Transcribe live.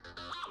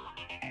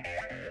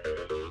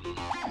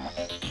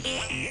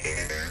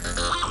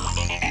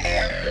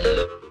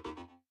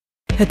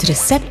Het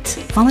recept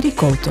van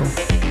Ricolto.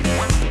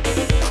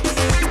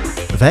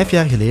 5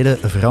 jaar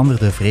geleden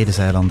veranderden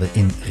Vredeseilanden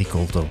in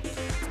Ricolto.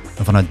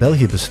 Een vanuit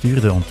België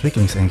bestuurde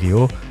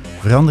ontwikkelings-NGO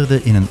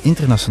veranderde in een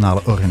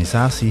internationale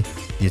organisatie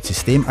die het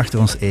systeem achter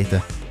ons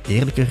eten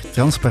eerlijker,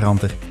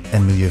 transparanter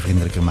en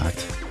milieuvriendelijker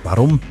maakt.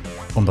 Waarom?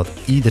 Omdat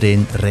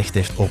iedereen recht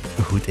heeft op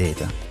goed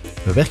eten.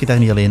 We werken daar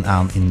niet alleen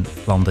aan in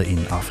landen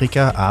in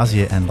Afrika,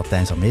 Azië en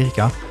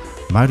Latijns-Amerika,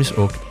 maar dus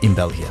ook in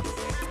België.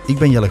 Ik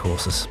ben Jelle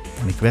Goossens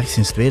en ik werk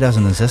sinds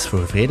 2006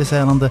 voor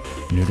Vredeseilanden,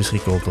 nu dus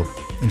Ricolto.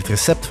 In het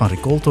recept van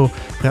Ricolto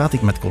praat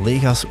ik met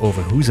collega's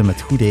over hoe ze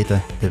met goed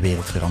eten de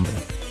wereld veranderen.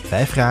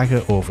 5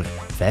 vragen over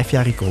 5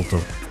 jaar Ricolto,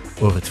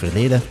 over het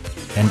verleden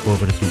en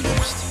over de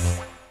toekomst.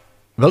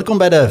 Welkom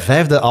bij de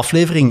 5e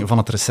aflevering van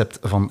het recept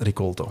van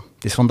Ricolto.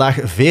 Het is vandaag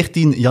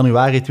 14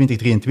 januari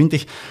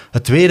 2023,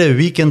 het tweede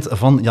weekend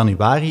van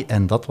januari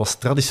en dat was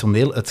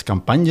traditioneel het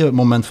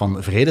campagnemoment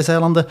van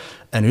Vredeseilanden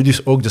en nu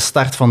dus ook de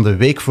start van de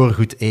Week voor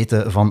Goed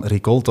Eten van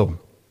Ricolto.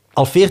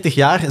 Al 40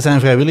 jaar zijn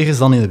vrijwilligers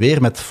dan in de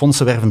weer met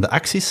fondsenwervende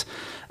acties.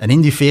 En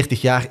in die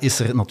 40 jaar is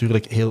er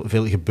natuurlijk heel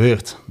veel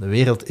gebeurd. De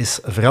wereld is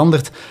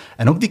veranderd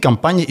en ook die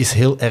campagne is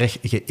heel erg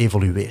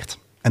geëvolueerd.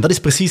 En dat is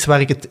precies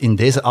waar ik het in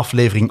deze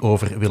aflevering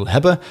over wil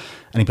hebben.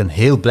 En ik ben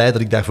heel blij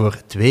dat ik daarvoor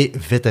 2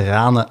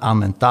 veteranen aan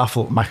mijn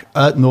tafel mag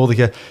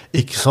uitnodigen.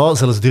 Ik zou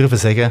zelfs durven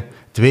zeggen,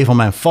 2 van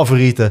mijn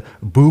favoriete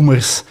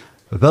boomers.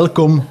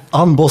 Welkom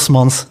Anne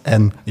Bosmans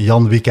en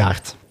Jan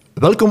Wickaert.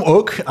 Welkom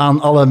ook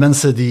aan alle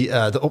mensen die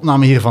de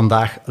opname hier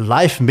vandaag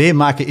live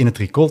meemaken in het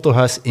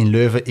Ricoltohuis in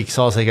Leuven. Ik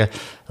zou zeggen,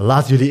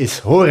 laat jullie eens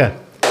horen.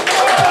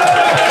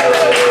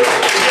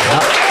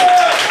 Ja.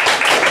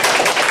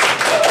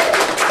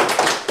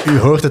 U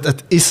hoort het,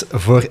 het is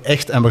voor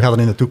echt en we gaan het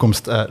in de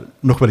toekomst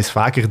nog wel eens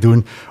vaker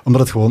doen,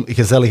 omdat het gewoon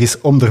gezellig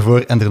is om ervoor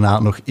en daarna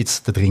nog iets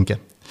te drinken.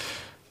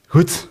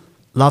 Goed,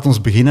 laat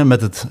ons beginnen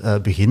met het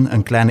begin.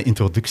 Een kleine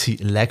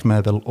introductie lijkt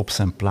mij wel op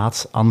zijn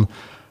plaats. Anne,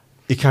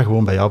 ik ga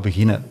gewoon bij jou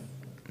beginnen.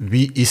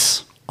 Wie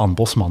is Anne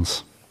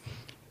Bosmans?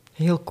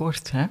 Heel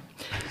kort, hè?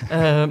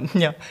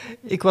 Ja.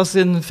 Ik was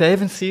in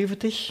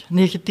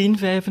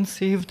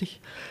 1975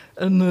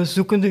 een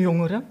zoekende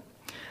jongere.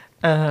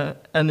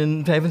 En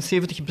in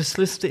 1975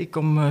 besliste ik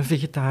om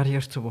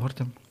vegetariër te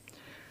worden.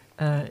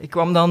 Ik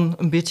kwam dan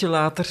een beetje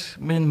later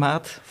mijn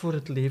maat voor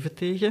het leven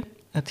tegen,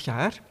 het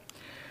jaar.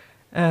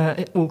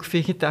 Ook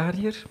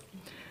vegetariër.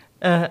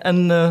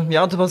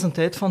 Dat was een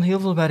tijd van heel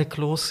veel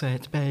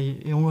werkloosheid bij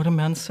jongere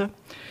mensen.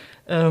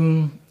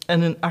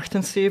 En in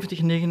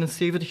 78,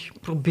 79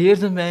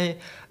 probeerden wij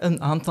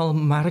een aantal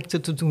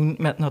markten te doen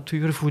met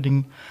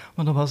natuurvoeding.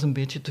 Maar dat was een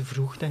beetje te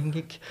vroeg, denk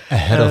ik.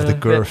 Ahead of the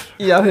curve.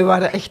 We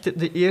waren echt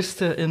de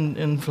eerste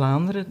in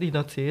Vlaanderen die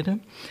dat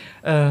deden.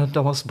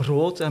 Dat was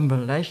brood en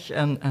beleg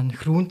en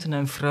groenten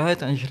en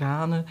fruit en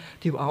granen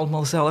die we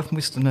allemaal zelf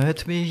moesten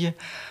uitwegen.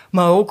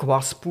 Maar ook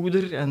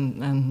waspoeder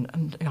en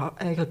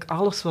eigenlijk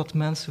alles wat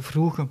mensen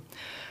vroegen.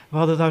 We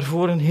hadden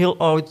daarvoor een heel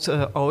oud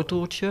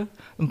autootje,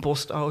 een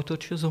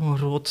postautootje, zo'n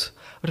rood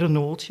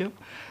Renaultje.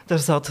 Daar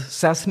zat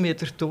 6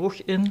 meter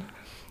toog in,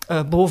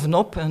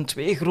 bovenop en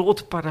 2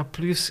 grote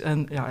paraplu's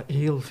en ja,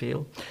 heel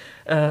veel.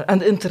 En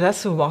de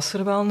interesse was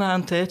er wel na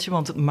een tijdje,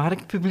 want het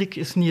marktpubliek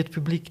was niet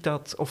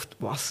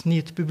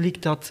het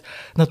publiek dat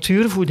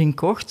natuurvoeding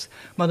kocht,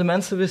 maar de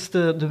mensen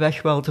wisten de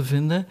weg wel te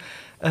vinden.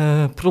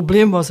 Het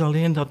probleem was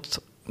alleen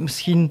dat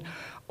misschien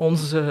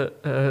onze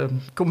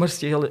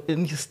commerciële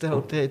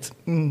ingesteldheid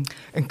een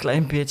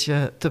klein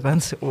beetje te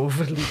wensen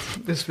overliet.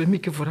 Dus we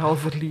mikken vooral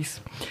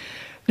verlies.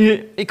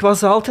 Nu, ik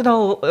was altijd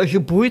al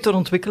geboeid door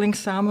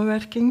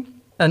ontwikkelingssamenwerking,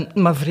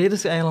 maar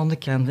Vredeseilanden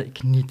kende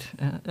ik niet.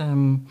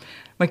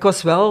 Maar ik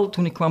was wel,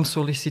 toen ik kwam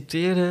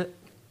solliciteren,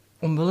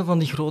 omwille van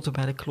die grote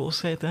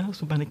werkloosheid,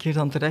 zo ben ik hier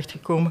dan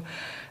terechtgekomen,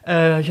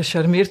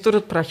 gecharmeerd door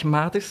het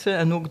pragmatische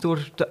en ook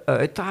door de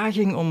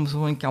uitdaging om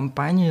zo'n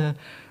campagne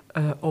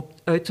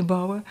uit te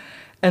bouwen.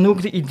 En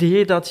ook de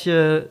idee dat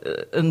je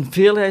een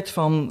veelheid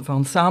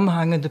van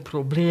samenhangende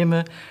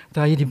problemen,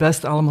 dat je die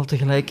best allemaal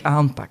tegelijk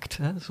aanpakt.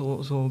 Hè.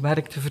 Zo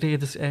werkte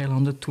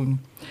Vredeseilanden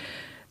toen.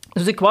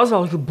 Dus ik was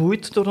al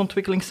geboeid door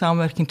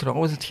ontwikkelingssamenwerking.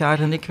 Trouwens, het Gaar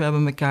en ik, we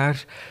hebben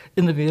elkaar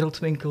in de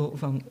wereldwinkel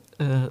van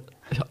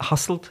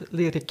Hasselt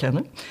leren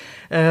kennen.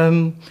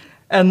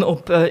 En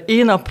op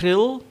 1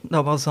 april,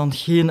 dat was dan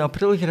geen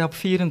aprilgrap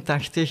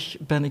 84,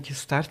 ben ik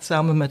gestart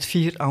samen met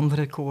 4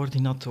 andere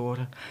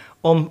coördinatoren.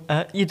 Om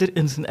ieder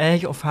in zijn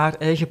eigen of haar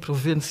eigen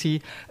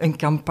provincie een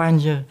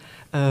campagne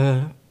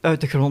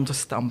uit de grond te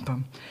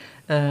stampen.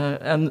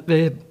 En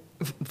wij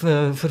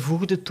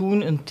vervoegden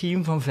toen een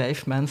team van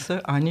 5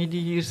 mensen. Annie,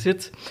 die hier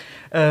zit.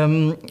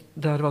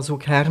 Daar was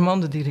ook Herman,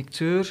 de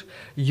directeur.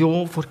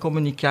 Jo voor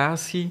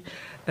communicatie.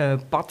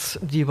 Pat,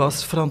 die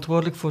was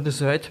verantwoordelijk voor de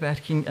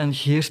zuidwerking. En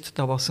Geert,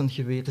 dat was een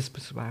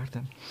gewetensbezwaarde.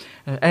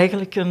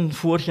 Eigenlijk een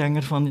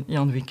voorganger van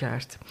Jan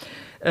Wickaert.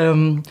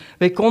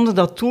 Wij konden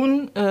dat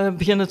toen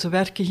beginnen te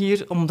werken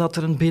hier, omdat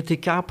er een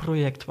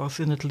BTK-project was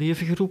in het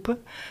leven geroepen.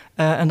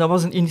 En dat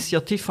was een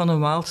initiatief van een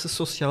Waalse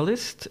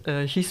socialist,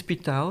 Guy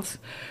Spitaals.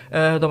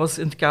 Dat was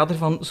in het kader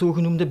van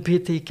zogenoemde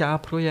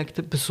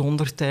BTK-projecten,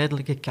 bijzonder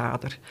tijdelijke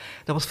kader.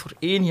 Dat was voor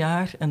 1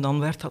 jaar en dan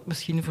werd dat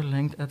misschien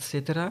verlengd, et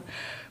cetera.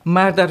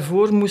 Maar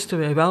daarvoor moesten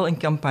wij wel een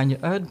campagne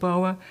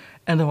uitbouwen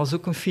en er was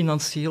ook een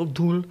financieel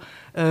doel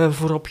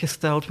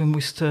vooropgesteld. We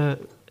moesten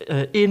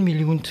 1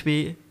 miljoen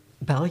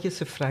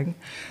Belgische frank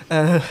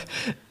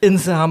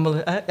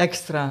inzamelen,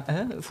 extra.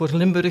 Voor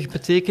Limburg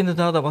betekende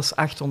dat was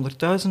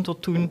 800.000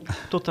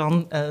 tot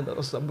dan,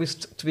 dat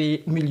moest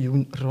 2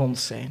 miljoen rond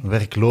zijn.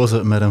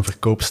 Werklozen met een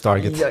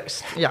verkoopstarget.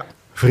 Juist, ja.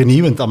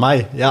 Vernieuwend,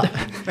 amai, ja.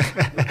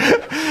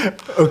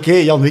 Oké,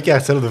 Jan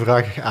Wickaert, zelfde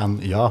vraag aan,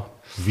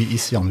 wie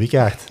is Jan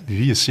Wickaert?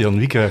 Wie is Jan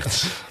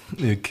Wickaert?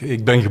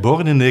 Ik ben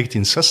geboren in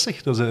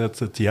 1960, dat is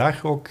het jaar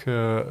ook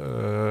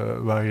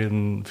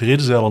waarin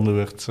Vredeseilanden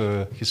werd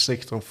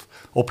gesticht of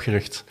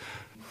opgericht.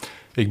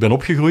 Ik ben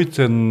opgegroeid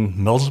in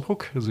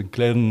Melsbroek, dat is een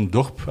klein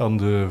dorp aan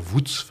de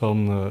voet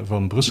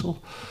van Brussel.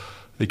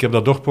 Ik heb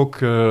dat dorp ook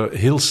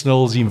heel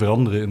snel zien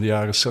veranderen in de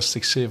jaren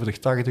 60, 70,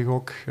 80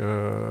 ook.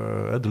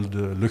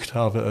 De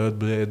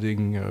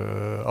luchthavenuitbreiding,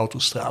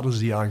 autostrades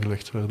die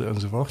aangelegd werden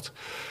enzovoort.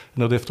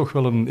 En dat heeft toch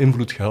wel een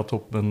invloed gehad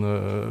op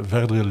mijn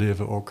verdere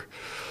leven ook.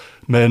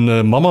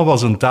 Mijn mama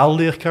was een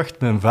taalleerkracht,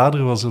 mijn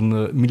vader was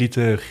een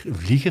militair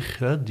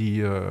vlieger,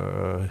 die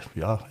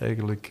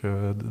eigenlijk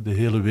de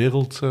hele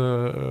wereld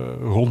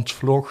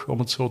rondvloog, om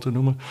het zo te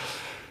noemen.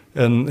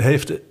 En hij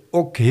heeft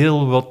ook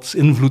heel wat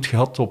invloed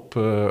gehad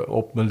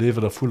op mijn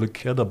leven, dat voel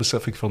ik, dat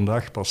besef ik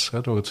vandaag pas.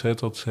 Door het feit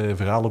dat hij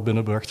verhalen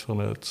binnenbracht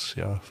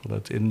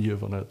vanuit Indië,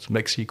 vanuit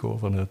Mexico,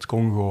 vanuit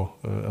Congo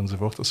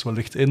enzovoort. Dat is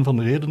wellicht een van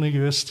de redenen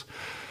geweest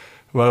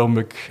waarom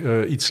ik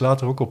iets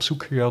later ook op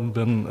zoek gegaan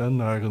ben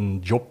naar een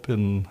job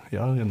in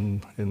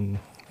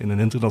een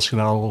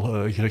internationaal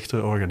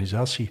gerichte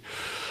organisatie.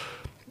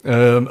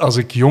 Als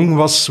ik jong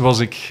was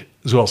ik,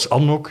 zoals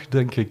Anne ook,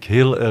 denk ik,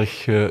 heel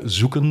erg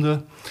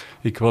zoekende.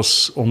 Ik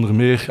was onder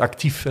meer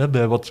actief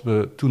bij wat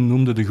we toen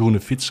noemden de Groene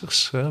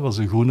Fietsers. Dat was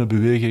de groene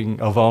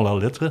beweging avant la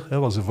lettre. Dat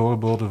was de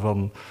voorbode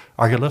van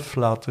Agelef,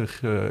 later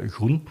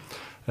Groen.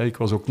 Ik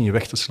was ook niet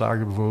weg te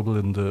slagen,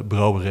 bijvoorbeeld in de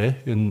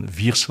brouwerij in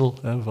Viersel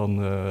van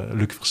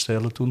Luc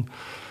Verstijlen toen.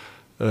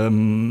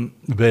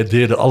 Wij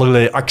deden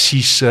allerlei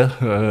acties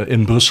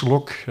in Brussel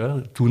ook,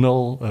 toen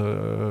al,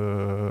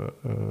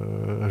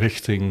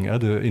 richting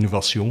de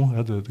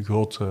Innovation, de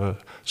grote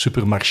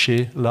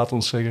supermarché, laat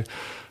ons zeggen,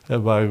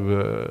 waar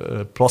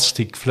we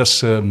plastic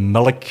flessen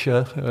melk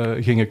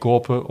gingen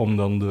kopen om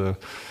dan de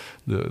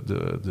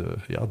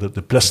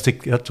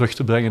plastic terug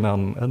te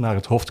brengen naar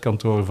het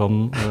hoofdkantoor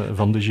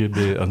van de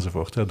GB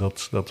enzovoort.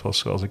 Dat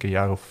was als ik een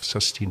jaar of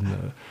 16,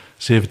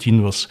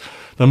 17 was.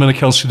 Dan ben ik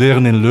gaan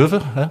studeren in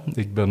Leuven.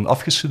 Ik ben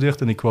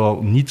afgestudeerd en ik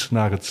wou niet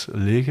naar het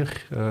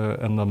leger.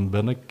 En dan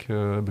ben ik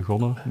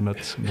begonnen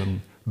met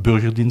mijn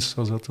burgerdienst,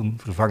 was dat een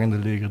vervangende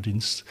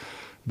legerdienst,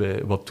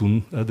 bij wat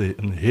toen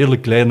een hele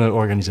kleine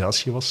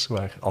organisatie was,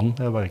 waar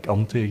ik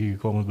Anne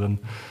tegengekomen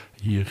ben,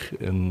 hier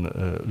in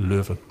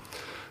Leuven.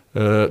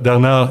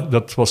 Daarna,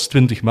 dat was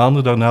 20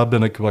 maanden, daarna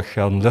ben ik wat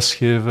gaan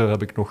lesgeven,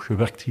 heb ik nog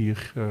gewerkt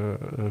hier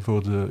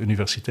voor de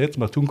universiteit.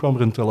 Maar toen kwam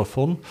er een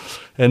telefoon,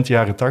 eind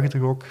jaren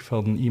 80 ook,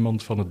 van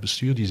iemand van het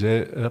bestuur die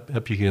zei,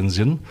 heb je geen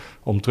zin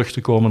om terug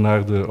te komen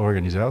naar de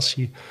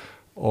organisatie,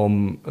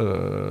 om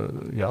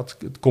het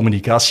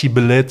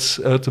communicatiebeleid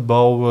uit te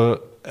bouwen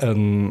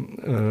en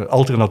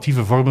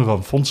alternatieve vormen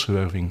van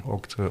fondswerving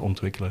ook te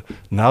ontwikkelen.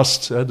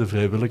 Naast de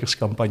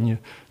vrijwilligerscampagne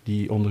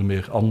die onder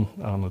meer Anne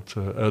aan het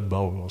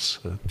uitbouwen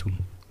was toen.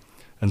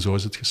 En zo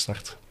is het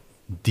gestart.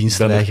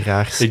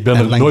 Dienstweigeraars. Ik ben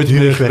er nooit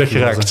meer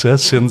weggeraakt,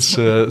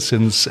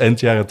 sinds eind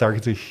jaren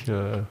 80,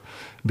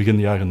 begin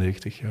jaren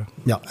 90. Ja.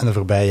 Ja, en de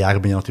voorbije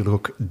jaren ben je natuurlijk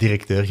ook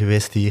directeur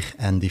geweest hier.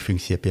 En die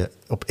functie heb je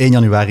op 1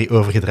 januari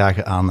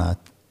overgedragen aan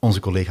onze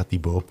collega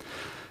Thibaut.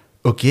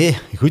 Oké,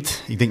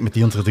 goed. Ik denk met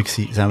die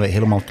introductie zijn we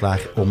helemaal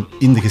klaar om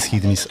in de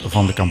geschiedenis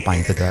van de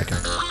campagne te duiken.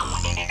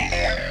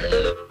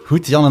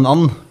 Goed, Jan en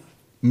Anne,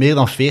 meer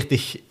dan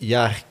 40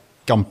 jaar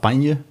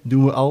campagne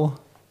doen we al.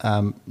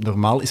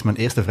 Normaal is mijn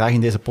eerste vraag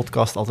in deze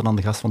podcast altijd aan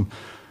de gast van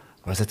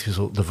waar zit je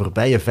zo de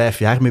voorbije 5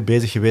 jaar mee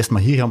bezig geweest?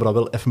 Maar hier gaan we dat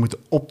wel even moeten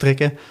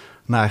optrekken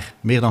naar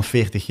meer dan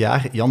 40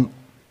 jaar. Jan,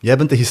 jij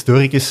bent de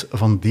historicus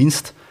van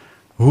dienst.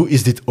 Hoe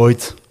is dit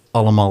ooit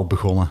allemaal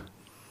begonnen?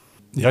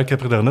 Ja, ik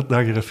heb er daarnet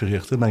naar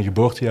gerefereerd. Mijn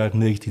geboortejaar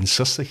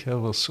 1960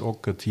 was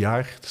ook het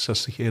jaar,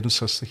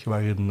 60-61,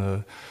 waarin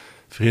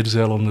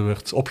Vredeseilanden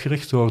werd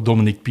opgericht door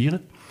Dominique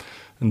Pieren.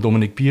 En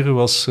Dominique Pieren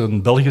was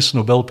een Belgisch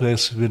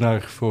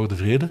Nobelprijswinnaar voor de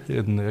vrede.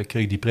 En hij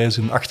kreeg die prijs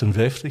in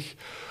 1958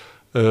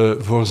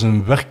 voor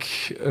zijn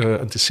werk,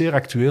 het is zeer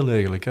actueel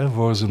eigenlijk,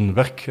 voor zijn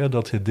werk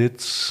dat hij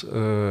deed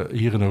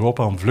hier in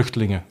Europa aan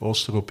vluchtelingen,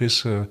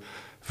 Oost-Europese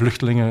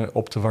vluchtelingen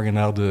op te vangen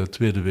na de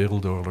Tweede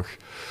Wereldoorlog.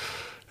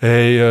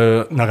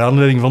 Naar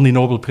aanleiding van die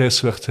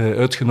Nobelprijs werd hij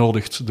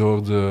uitgenodigd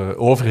door de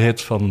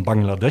overheid van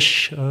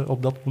Bangladesh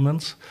op dat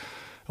moment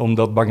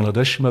omdat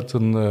Bangladesh met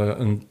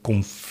een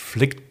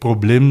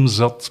conflictprobleem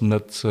zat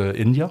met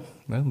India.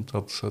 Het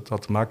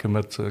had te maken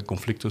met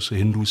conflict tussen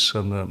hindoes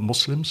en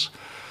moslims.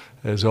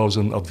 Hij zou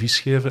zijn advies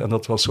geven. En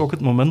dat was ook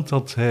het moment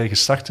dat hij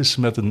gestart is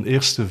met een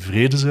eerste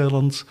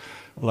vredeseiland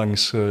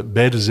langs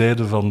beide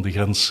zijden van de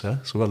grens.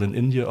 Zowel in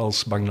Indië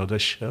als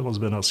Bangladesh. Dat was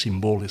bijna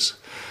symbolisch.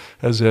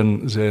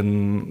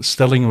 Zijn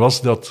stelling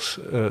was dat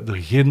er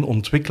geen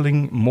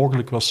ontwikkeling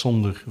mogelijk was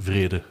zonder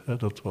vrede.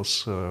 Dat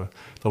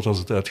was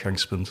het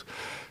uitgangspunt.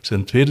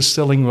 Zijn tweede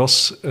stelling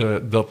was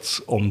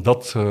dat om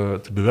dat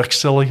te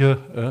bewerkstelligen,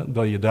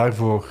 dat je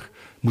daarvoor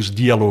moest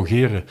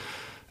dialogeren.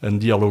 En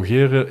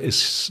dialogeren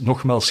is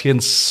nogmaals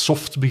geen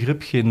soft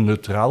begrip, geen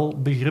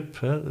neutraal begrip.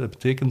 Dat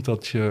betekent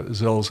dat je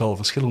zelfs al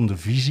verschillende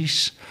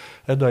visies,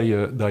 dat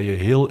je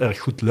heel erg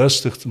goed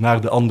luistert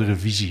naar de andere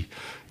visie.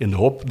 In de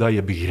hoop dat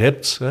je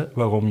begrijpt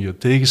waarom je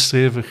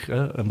tegenstrever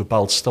een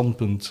bepaald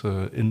standpunt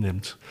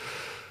inneemt.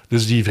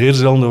 Dus die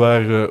vredeseilanden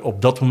waren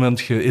op dat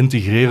moment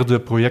geïntegreerde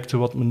projecten,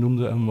 wat men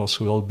noemde. En was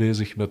zowel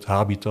bezig met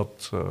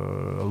habitat,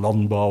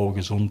 landbouw,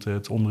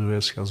 gezondheid,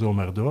 onderwijs, ga zo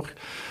maar door.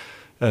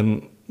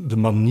 En de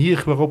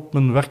manier waarop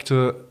men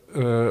werkte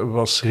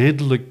was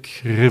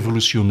redelijk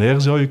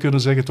revolutionair, zou je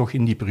kunnen zeggen, toch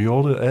in die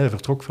periode. Hij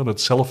vertrok van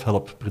het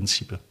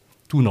zelfhelpprincipe,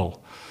 toen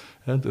al.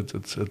 Hij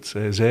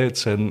zei,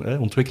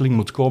 ontwikkeling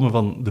moet komen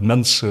van de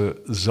mensen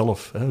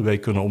zelf. Wij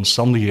kunnen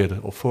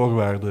omstandigheden of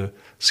voorwaarden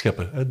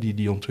scheppen die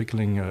die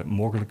ontwikkeling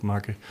mogelijk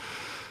maken.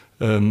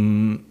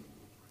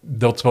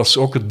 Dat was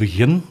ook het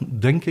begin,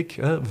 denk ik,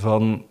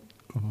 van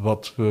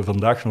wat we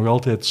vandaag nog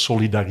altijd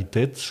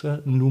solidariteit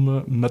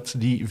noemen met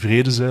die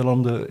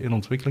vredeseilanden in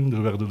ontwikkeling.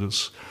 Er werden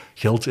dus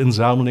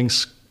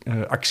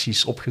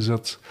geldinzamelingsacties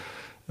opgezet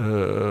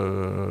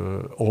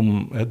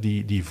om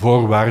die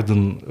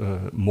voorwaarden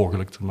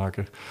mogelijk te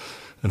maken.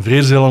 Een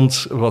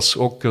vredeseiland was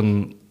ook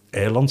een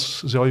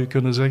eiland, zou je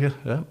kunnen zeggen,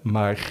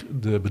 maar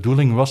de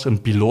bedoeling was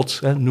een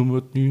piloot, noemen we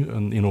het nu,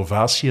 een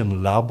innovatie,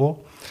 een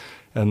labo.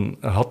 En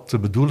had de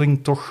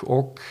bedoeling toch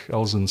ook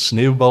als een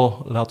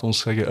sneeuwbal, laat ons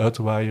zeggen, uit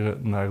te waaieren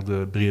naar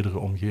de bredere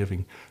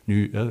omgeving.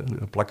 Nu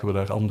plakken we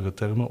daar andere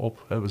termen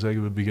op. We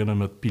zeggen we beginnen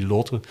met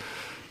piloten.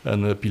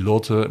 En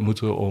piloten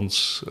moeten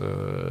ons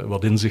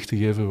wat inzichten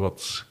geven,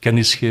 wat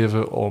kennis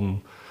geven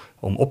om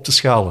op te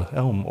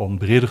schalen, om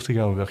breder te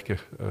gaan werken.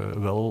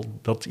 Wel,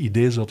 dat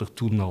idee zat er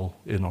toen al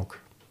in ook.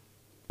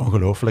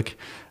 Ongelooflijk.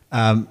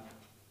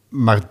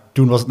 Maar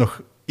toen was het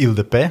nog Ile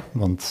de Paix,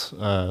 want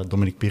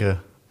Dominique Pirre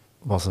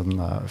was een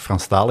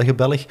Franstalige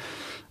Belg.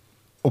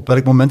 Op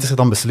welk moment is er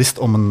dan beslist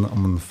om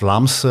een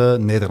Vlaamse,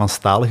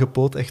 Nederlandstalige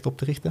poot echt op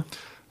te richten?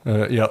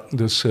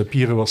 Dus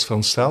Pirre was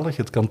Franstalig.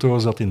 Het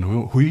kantoor zat in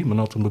Hoei. Men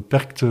had een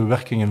beperkte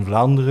werking in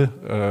Vlaanderen.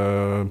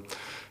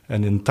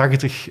 En in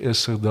 1980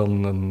 is er dan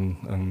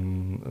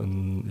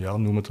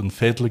noem het een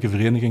feitelijke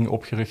vereniging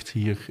opgericht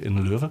hier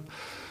in Leuven.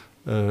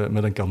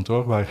 Met een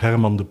kantoor waar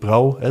Herman de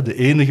Prouw, de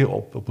enige,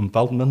 op een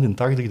bepaald moment in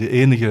 1980, de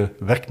enige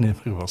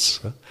werknemer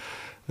was.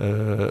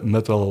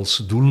 Met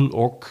als doel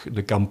ook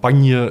de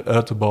campagne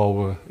uit te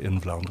bouwen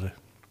in Vlaanderen.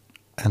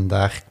 En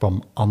daar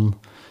kwam Anne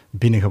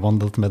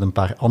binnengewandeld met een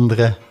paar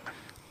anderen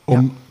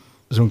om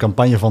zo'n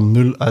campagne van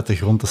nul uit de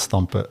grond te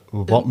stampen.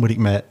 Wat moet ik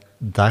mij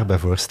daarbij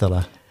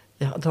voorstellen?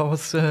 Ja, dat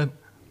was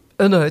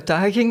een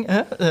uitdaging.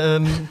 Hè?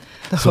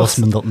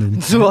 Men dat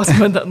noemt. Zoals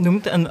men dat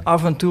noemt. En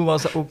af en toe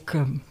was het ook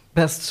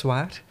best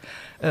zwaar.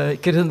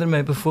 Ik herinner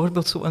mij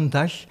bijvoorbeeld zo'n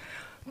dag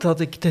dat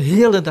ik de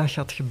hele dag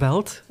had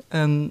gebeld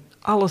en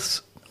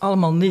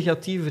allemaal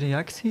negatieve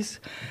reacties.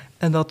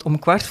 En dat om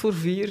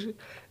 3:15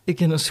 ik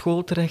in een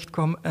school terecht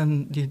kwam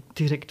en die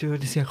directeur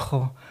die zei: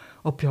 "Goh,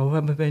 op jou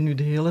hebben wij nu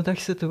de hele dag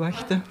zitten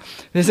wachten.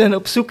 Wij zijn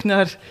op zoek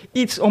naar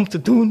iets om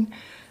te doen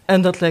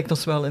en dat lijkt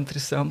ons wel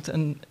interessant."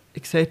 En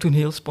ik zei toen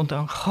heel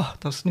spontaan: "Goh,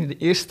 dat is nu de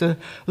eerste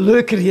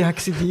leuke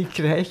reactie die ik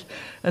krijg."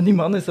 En die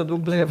man is dat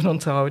ook blijven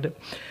onthouden.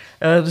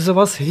 Dus er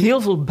was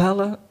heel veel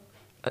bellen.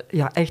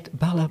 Echt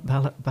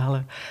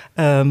bellen.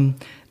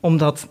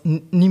 Omdat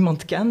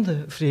niemand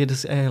kende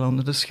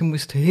Vredeseilanden. Dus je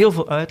moest heel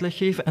veel uitleg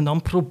geven en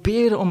dan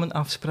proberen om een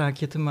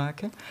afspraakje te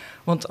maken.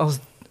 Want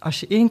als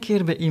je 1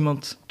 keer bij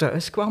iemand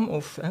thuis kwam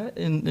of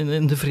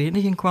in de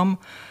vereniging kwam,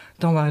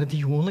 dan waren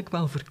die gewoonlijk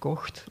wel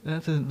verkocht.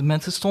 De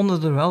mensen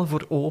stonden er wel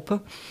voor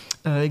open.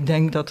 Ik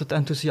denk dat het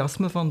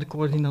enthousiasme van de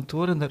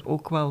coördinatoren daar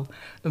ook wel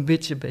een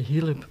beetje bij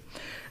hielp.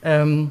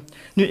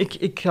 Nu,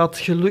 ik had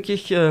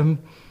gelukkig...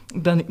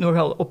 ben ik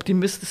nogal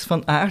optimistisch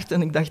van aard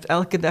en ik dacht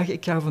elke dag,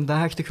 ik ga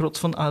vandaag de grot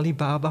van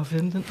Alibaba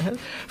vinden,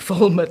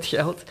 vol met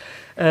geld.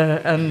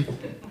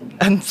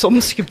 En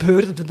soms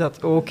gebeurde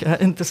dat ook.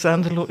 In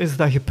Tessenderlo is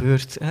dat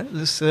gebeurd.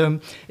 Dus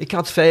ik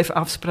had 5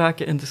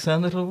 afspraken in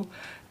Tessenderlo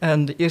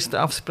en de eerste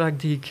afspraak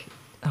die ik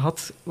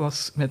had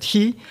was met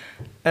Guy.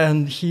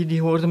 En Guy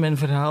die hoorde mijn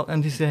verhaal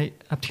en die zei: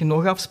 "Heb je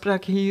nog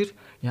afspraken hier?"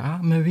 "Ja,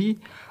 met wie?"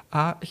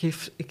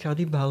 "Ik ga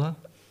die bellen."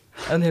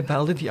 En hij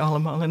belde die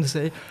allemaal en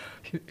zei: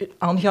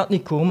 aan gaat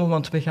niet komen,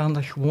 want we gaan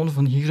dat gewoon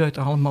van hieruit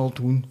allemaal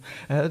doen.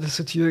 Dus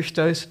het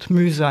jeugdhuis, het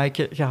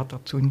Muzaike gaat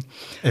dat doen.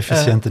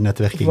 Efficiënte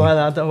netwerking.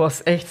 Voilà, dat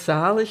was echt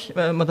zalig,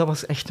 maar dat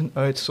was echt een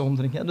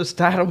uitzondering. Hè. Dus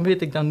daarom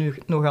weet ik dat nu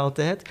nog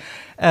altijd.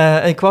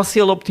 Ik was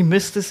heel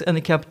optimistisch en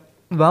ik heb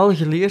wel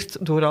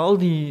geleerd door al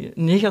die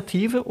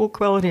negatieve ook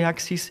wel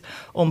reacties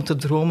om te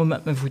dromen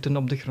met mijn voeten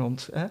op de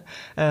grond. Hè.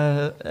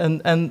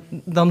 En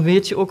dan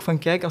weet je ook van,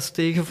 kijk, als het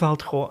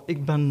tegenvalt,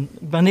 ik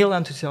ben heel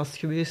enthousiast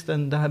geweest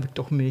en dat heb ik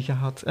toch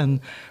meegehad.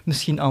 En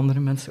misschien andere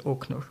mensen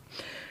ook nog.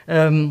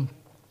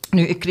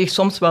 Nu, ik kreeg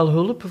soms wel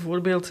hulp,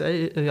 bijvoorbeeld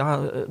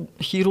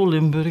Giro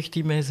Limburg,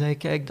 die mij zei,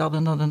 kijk, dat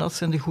en dat en dat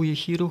zijn de goede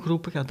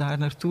Giro-groepen, ga daar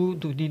naartoe,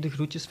 doe die de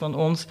groetjes van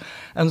ons.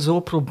 En zo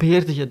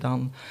probeerde je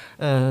dan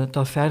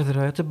dat verder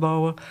uit te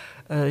bouwen.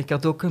 Ik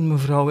had ook een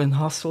mevrouw in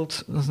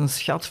Hasselt, dat is een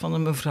schat van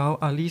een mevrouw,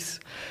 Alice.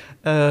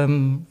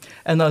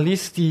 En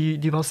Alice,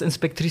 die was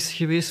inspectrice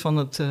geweest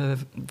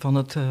van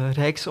het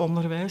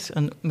Rijksonderwijs.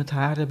 En met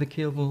haar heb ik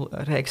heel veel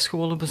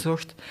rijksscholen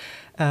bezocht.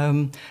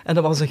 En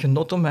dat was een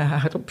genot om met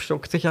haar op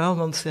shock te gaan,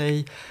 want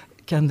zij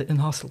kende in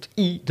Hasselt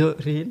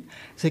iedereen.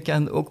 Zij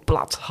kende ook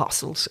plat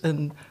Hasselt.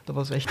 En dat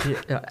was echt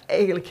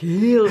eigenlijk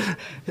heel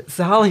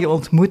zalige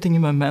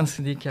ontmoetingen met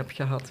mensen die ik heb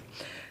gehad.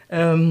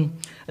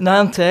 Na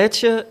een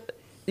tijdje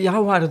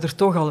waren er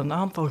toch al een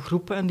aantal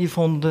groepen en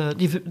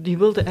die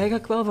wilden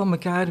eigenlijk wel van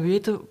elkaar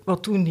weten,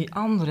 wat doen die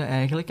anderen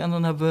eigenlijk? En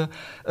dan hebben we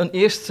een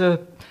eerste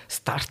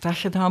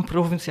startdag gedaan,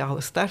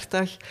 provinciale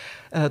startdag.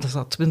 Dat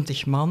zat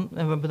 20 man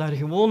en we hebben daar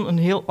gewoon een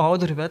heel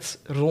ouderwets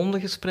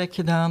rondegesprek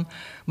gedaan,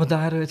 maar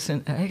daaruit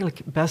zijn eigenlijk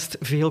best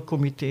veel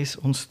comité's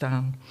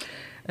ontstaan.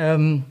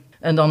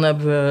 En dan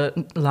hebben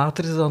we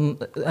later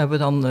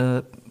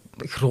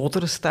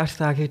grotere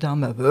startdagen gedaan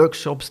met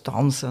workshops,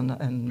 dans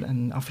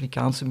en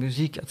Afrikaanse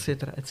muziek, et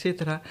cetera, et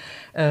cetera.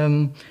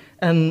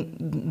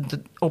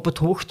 Op het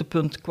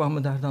hoogtepunt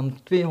kwamen daar dan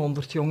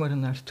 200 jongeren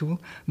naartoe,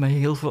 met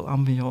heel veel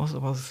ambiance.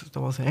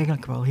 Dat was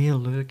eigenlijk wel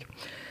heel leuk.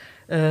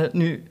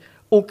 Nu,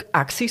 ook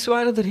acties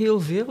waren er heel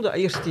veel. Dat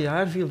eerste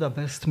jaar viel dat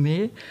best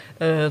mee.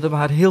 Er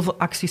waren heel veel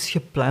acties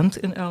gepland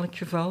in elk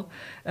geval.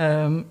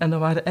 En dat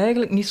waren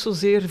eigenlijk niet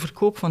zozeer de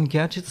verkoop van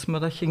gadgets, maar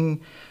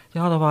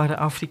dat waren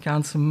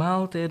Afrikaanse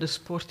maaltijden,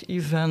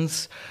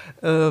 sportevents.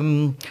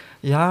 De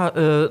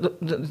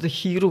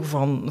Giro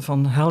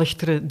van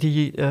Helchteren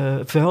die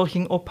vuil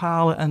ging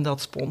ophalen en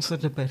dat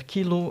sponsorde per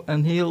kilo.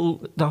 En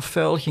heel dat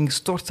vuil ging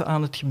storten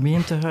aan het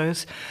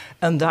gemeentehuis.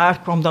 En daar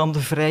kwam dan de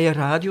Vrije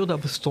Radio,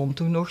 dat bestond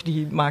toen nog,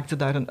 die maakte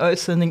daar een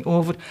uitzending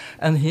over.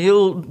 En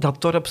heel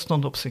dat dorp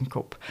stond op zijn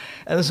kop.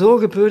 En zo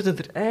gebeurde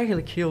er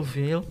eigenlijk heel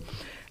veel.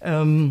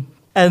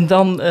 En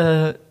dan,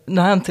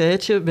 na een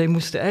tijdje, wij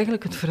moesten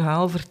eigenlijk het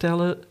verhaal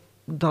vertellen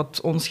dat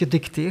ons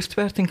gedicteerd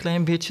werd, een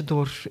klein beetje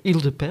door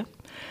Ile de Paix.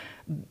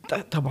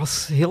 Dat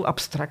was heel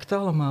abstract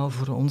allemaal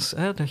voor ons.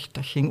 Hè. Dat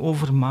ging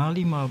over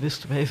Mali, maar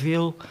wisten wij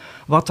veel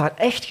wat daar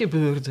echt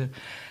gebeurde.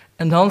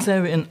 En dan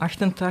zijn we in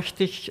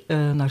 1988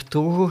 naar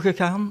Togo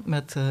gegaan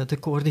met de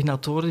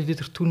coördinatoren die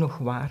er toen nog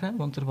waren,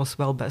 want er was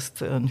wel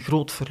best een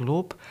groot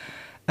verloop.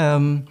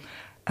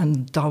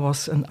 En dat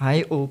was een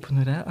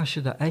eye-opener, hè. Als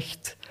je dat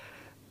echt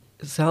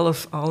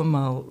zelf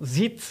allemaal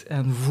ziet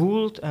en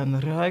voelt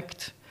en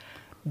ruikt,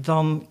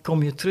 dan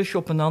kom je terug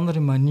op een andere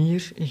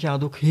manier. Je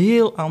gaat ook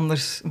heel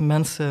anders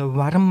mensen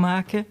warm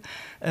maken.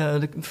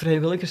 De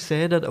vrijwilligers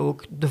zeiden dat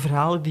ook de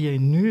verhalen die je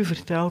nu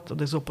vertelt,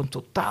 dat is op een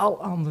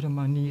totaal andere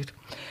manier.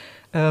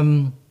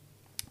 En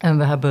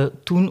we hebben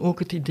toen ook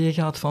het idee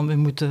gehad van we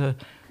moeten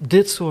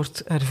dit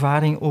soort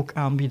ervaring ook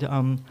aanbieden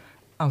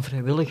aan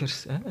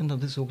vrijwilligers. Hè? En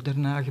dat is ook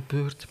daarna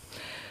gebeurd.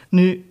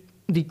 Nu,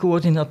 die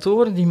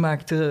coördinatoren die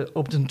maakten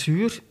op den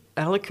duur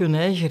elk hun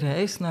eigen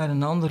reis naar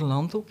een ander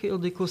land ook heel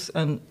dikwijls.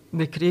 En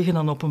we kregen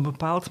dan op een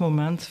bepaald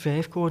moment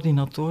 5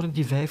 coördinatoren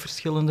die 5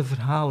 verschillende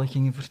verhalen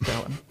gingen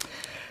vertellen.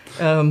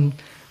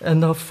 En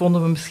dat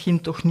vonden we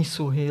misschien toch niet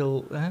zo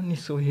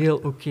heel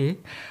oké.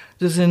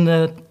 Dus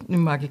nu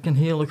maak ik een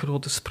hele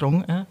grote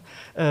sprong. Hè.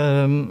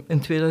 In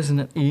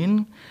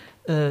 2001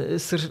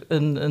 is er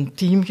een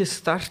team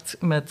gestart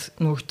met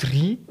nog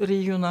 3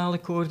 regionale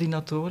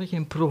coördinatoren,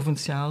 geen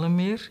provinciale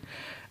meer.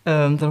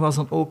 Er was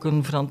dan ook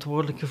een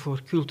verantwoordelijke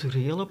voor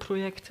culturele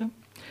projecten.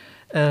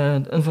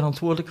 Een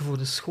verantwoordelijke voor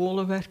de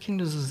scholenwerking.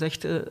 Dus dat is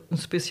echt een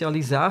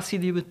specialisatie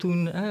die we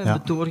toen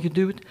hebben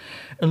doorgeduwd.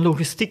 Een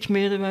logistiek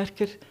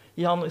medewerker.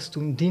 Jan is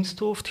toen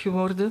diensthoofd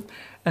geworden.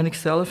 En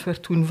ikzelf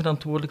werd toen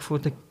verantwoordelijk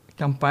voor de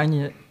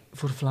campagne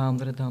voor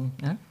Vlaanderen dan.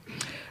 Hè.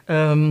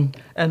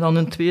 En dan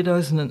in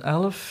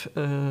 2011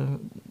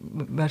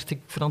 werd ik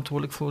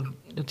verantwoordelijk voor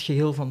het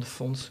geheel van de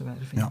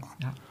fondsenwerving.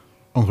 Ja.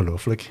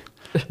 Ongelooflijk.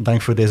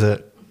 Dank voor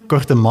deze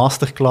korte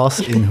masterclass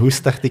in hoe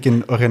start ik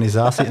een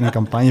organisatie en een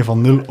campagne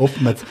van 0 op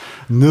met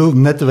 0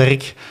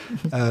 netwerk.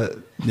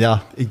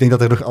 Ik denk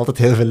dat er nog altijd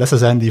heel veel lessen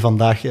zijn die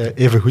vandaag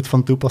even goed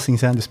van toepassing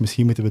zijn. Dus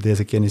misschien moeten we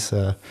deze kennis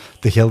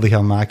te gelden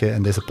gaan maken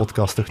en deze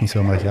podcast toch niet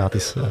zomaar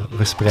gratis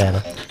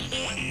verspreiden.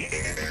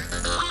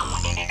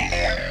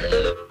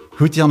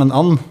 Goed, Jan en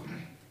Anne,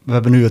 we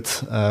hebben nu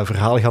het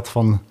verhaal gehad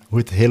van hoe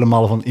het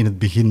helemaal van in het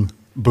begin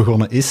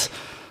begonnen is.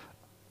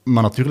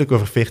 Maar natuurlijk,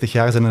 over 40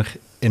 jaar zijn er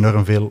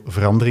enorm veel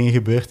veranderingen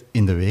gebeurd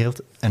in de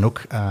wereld. En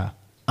ook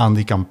aan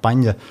die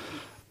campagne.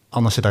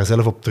 En als je daar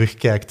zelf op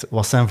terugkijkt,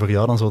 wat zijn voor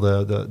jou dan zo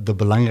de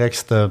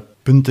belangrijkste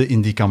punten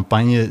in die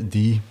campagne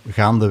die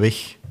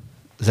gaandeweg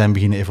zijn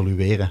beginnen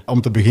evolueren?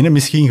 Om te beginnen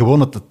misschien gewoon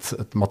het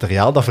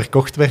materiaal dat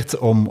verkocht werd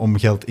om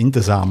geld in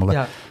te zamelen.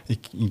 Ja.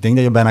 Ik denk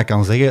dat je bijna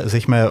kan zeggen,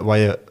 zeg mij wat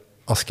je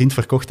als kind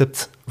verkocht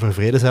hebt voor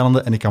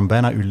Vredeseilanden en ik kan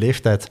bijna uw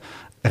leeftijd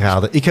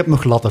raden. Ik heb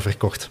nog latten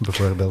verkocht,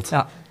 bijvoorbeeld.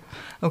 Ja,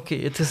 oké.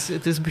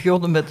 Het is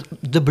begonnen met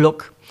de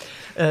blok.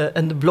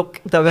 En de blok,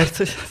 dat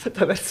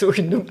werd zo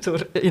genoemd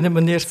door een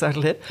meneer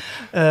Sarlet.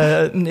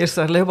 Meneer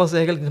Sarlet was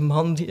eigenlijk de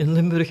man die in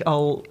Limburg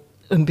al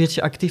een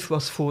beetje actief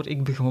was voor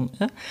ik begon.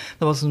 Hè.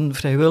 Dat was een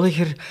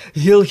vrijwilliger,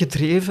 heel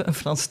gedreven, een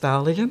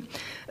Franstalige.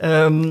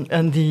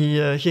 En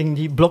die ging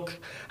die blok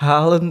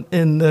halen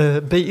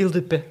bij Ile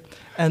de Paix.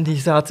 En die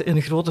zaten in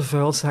een grote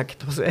vuilzak.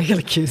 Dat was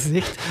eigenlijk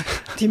gezegd.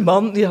 Die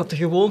man die had de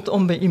gewoonte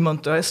om bij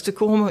iemand thuis te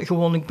komen,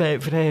 gewoonlijk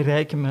bij vrij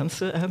rijke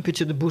mensen, een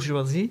beetje de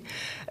bourgeoisie.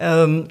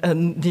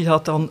 En die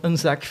had dan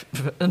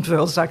een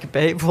vuilzak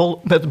bij,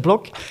 vol met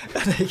blok.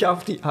 En hij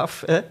gaf die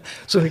af. Hè.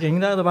 Zo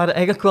ging dat. Dat waren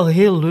eigenlijk wel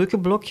heel leuke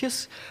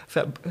blokjes,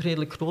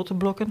 redelijk grote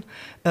blokken.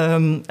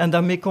 En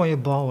daarmee kon je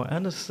bouwen.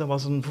 Hè. Dus dat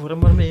was een vorm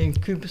waarmee je een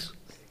kubus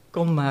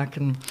kon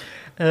maken.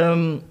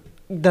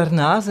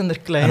 Daarna zijn er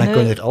kleine... En dan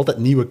kon je er altijd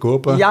nieuwe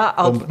kopen. Ja,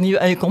 altijd nieuwe.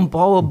 En je kon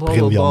bouwen.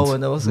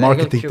 Dat was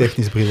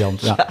marketingtechnisch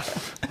briljant. Ja.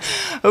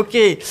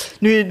 Oké.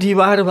 Nu, die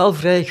waren wel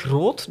vrij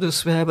groot,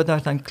 dus wij hebben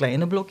daar dan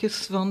kleine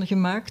blokjes van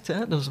gemaakt.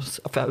 Hè.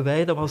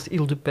 Dat was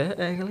Ile de Paix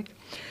eigenlijk.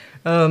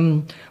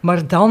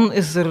 Maar dan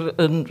is er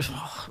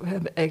we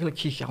hebben eigenlijk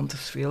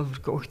gigantisch veel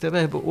verkocht. Hè. We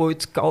hebben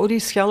ooit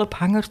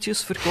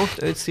cowrie-schelphangertjes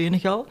verkocht uit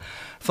Senegal,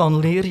 van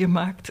leer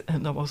gemaakt.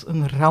 En dat was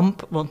een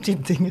ramp, want die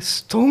dingen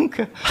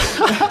stonken.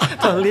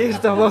 Dat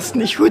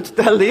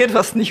leer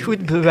was niet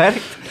goed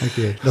bewerkt.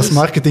 Okay. Dat is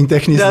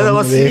marketingtechnisch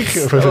dan weer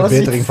voor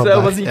verbetering van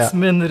dat was iets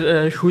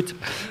minder goed.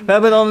 We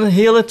hebben dan een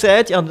hele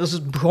tijd... Ja, dus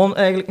het begon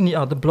eigenlijk niet...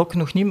 Ja, de blok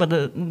nog niet,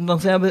 maar dan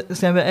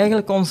zijn we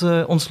eigenlijk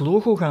ons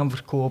logo gaan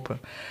verkopen.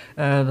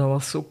 Dat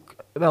was ook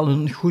wel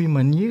een goede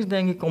manier,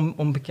 denk ik,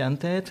 om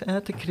bekendheid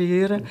te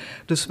creëren.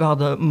 Dus we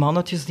hadden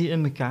mannetjes die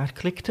in elkaar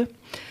klikten.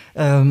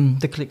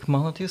 De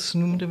klikmannetjes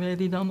noemden wij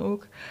die dan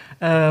ook.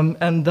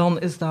 En dan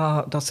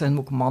dat zijn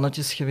ook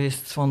mannetjes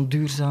geweest van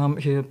duurzaam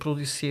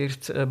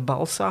geproduceerd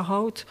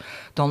balsahout.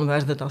 Dan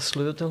werden dat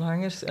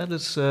sleutelhangers,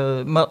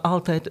 maar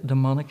altijd de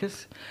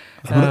mannetjes.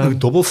 We hebben ook nog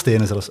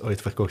dobbelstenen zelfs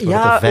ooit verkocht,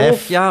 waar het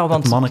 5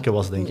 het manneke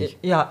was, denk ik.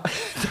 Ja,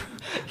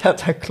 ja,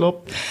 dat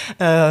klopt.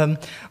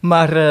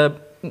 Maar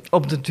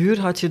op de duur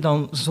had je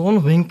dan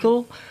zo'n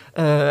winkel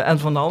en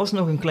van alles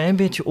nog een klein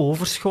beetje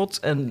overschot.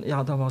 En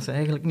ja, dat was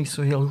eigenlijk niet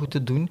zo heel goed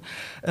te doen.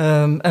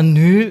 En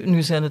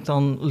nu zijn het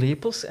dan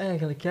lepels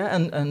eigenlijk. Hè?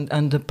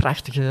 En de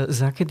prachtige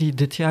zakken die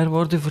dit jaar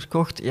worden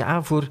verkocht,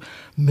 ja, voor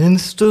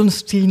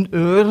minstens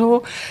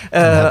 €10.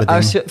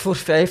 Als je voor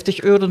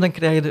 €50, dan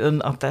krijg je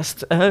een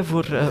attest.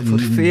 Voor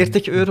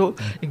 €40.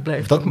 Ik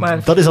blijf toch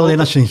maar... Dat is alleen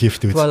als je een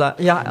gift doet. Voilà.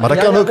 Ja, maar dat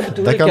kan ook.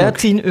 Dat kan ook.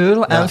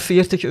 €10 en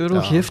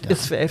 €40 gift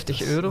is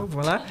 €50.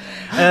 Voilà.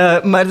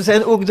 Maar er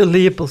zijn ook de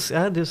lepels.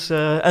 Hè? Dus,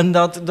 en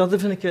dat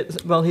vind ik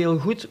wel heel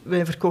goed.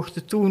 Wij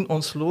verkochten toen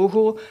ons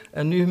logo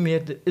en nu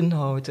meer de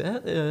inhoud. Hè?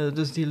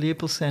 Dus die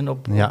lepels zijn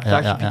op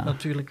dat gebied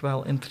natuurlijk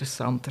wel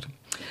interessanter.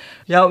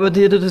 Ja, we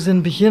deden dus in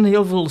het begin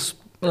heel veel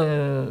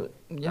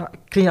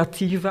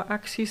creatieve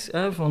acties,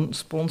 van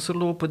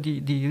sponsorlopen,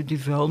 die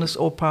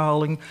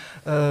vuilnisophaling,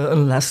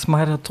 een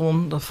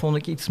lesmarathon, dat vond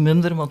ik iets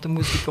minder, want dan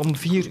moest ik om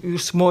 4:00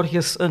 's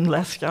morgens een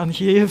les gaan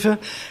geven.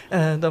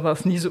 Dat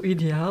was niet zo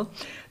ideaal.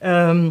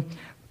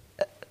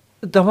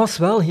 Dat was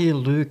wel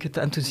heel leuk. Het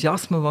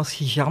enthousiasme was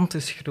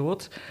gigantisch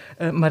groot.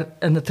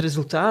 En het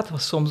resultaat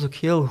was soms ook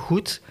heel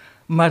goed.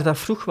 Maar dat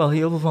vroeg wel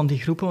heel veel van die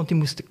groepen, want die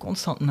moesten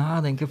constant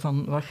nadenken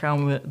van wat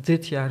gaan we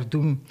dit jaar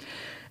doen.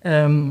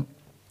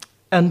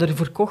 En er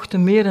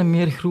verkochten meer en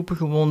meer groepen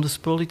gewoon de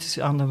spulletjes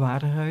aan de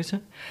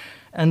warenhuizen.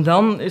 En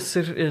dan is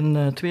er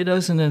in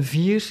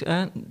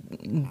 2004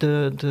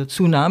 de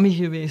tsunami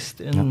geweest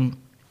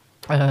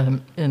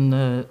in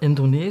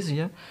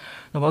Indonesië.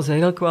 Dat was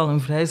eigenlijk wel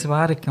een vrij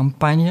zware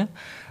campagne.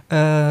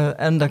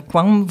 En dat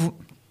kwam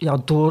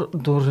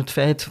door het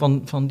feit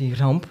van die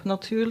ramp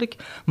natuurlijk,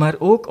 maar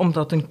ook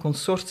omdat een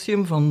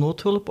consortium van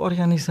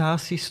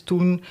noodhulporganisaties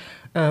toen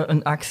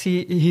een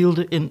actie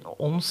hielden in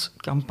ons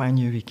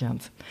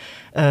campagneweekend.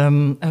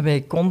 En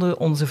wij konden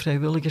onze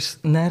vrijwilligers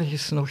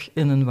nergens nog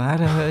in een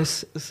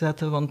warenhuis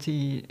zetten, want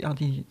die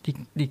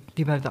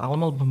werden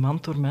allemaal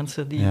bemand door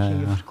mensen die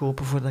gingen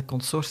verkopen voor dat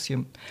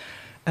consortium.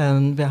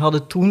 En wij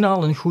hadden toen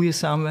al een goede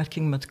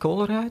samenwerking met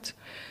Colruyt.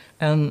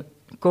 En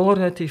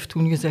Colruyt heeft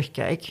toen gezegd,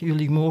 kijk,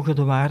 jullie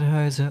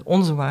mogen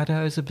onze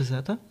warenhuizen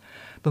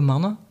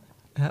bemannen,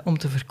 om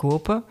te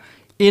verkopen.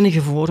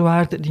 Enige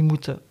voorwaarden, die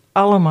moeten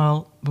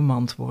allemaal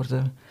bemand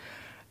worden.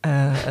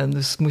 En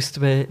dus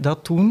moesten wij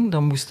dat doen.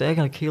 Dat moest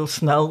eigenlijk heel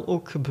snel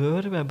ook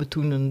gebeuren. We hebben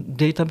toen een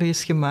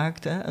database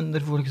gemaakt en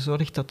ervoor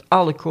gezorgd dat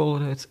alle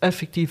Colruyts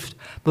effectief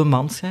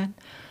bemand zijn.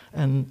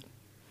 En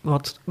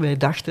wat wij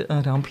dachten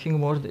een ramp ging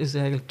worden, is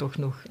eigenlijk toch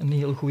nog een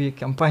heel goede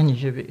campagne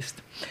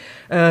geweest.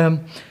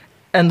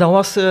 En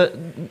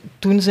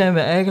toen zijn we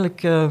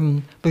eigenlijk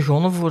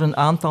begonnen voor een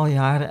aantal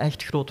jaren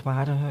echt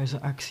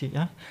grootwarenhuizenactie.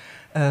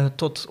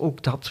 Tot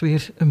ook dat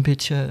weer een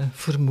beetje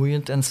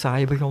vermoeiend en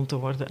saai begon te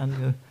worden en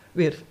we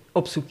weer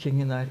op zoek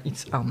gingen naar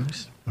iets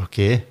anders.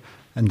 Oké.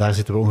 En daar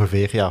zitten we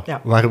ongeveer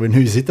waar we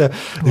nu zitten.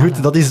 Voilà.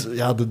 Goed, dat is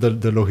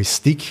de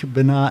logistiek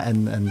bijna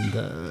en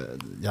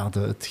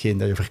hetgeen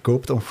dat je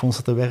verkoopt om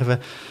fondsen te werven.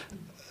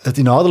 Het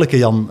inhoudelijke,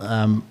 Jan,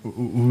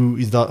 hoe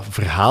is dat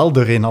verhaal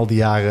er in al die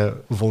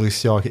jaren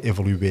volgens jou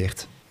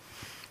geëvolueerd?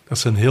 Dat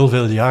zijn heel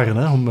veel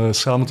jaren, om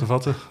samen te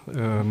vatten.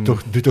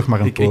 Doe toch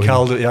maar een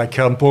poging. Ik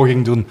ga een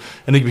poging doen.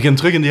 En ik begin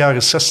terug in de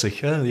jaren 60.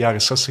 De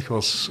jaren 60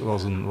 was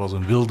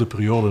een wilde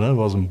periode,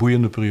 was een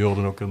boeiende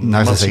periode. Ook een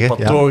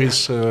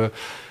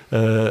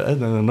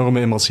een enorme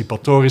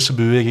emancipatorische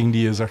beweging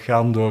die je zag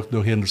gaan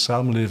doorheen de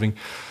samenleving.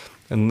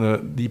 En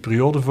die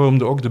periode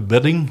vormde ook de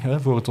bedding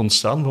voor het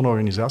ontstaan van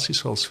organisaties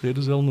zoals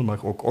Vredezeilanden, maar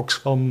ook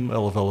Oxfam,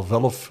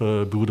 1111,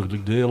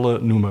 Broederlijk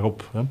Delen, noem maar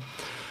op.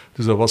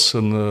 Dus dat was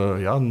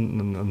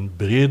een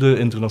brede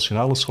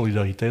internationale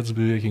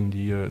solidariteitsbeweging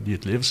die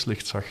het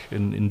levenslicht zag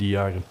in die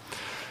jaren.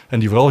 En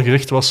die vooral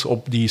gericht was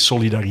op die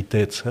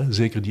solidariteit,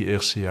 zeker die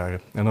eerste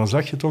jaren. En dan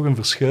zag je toch een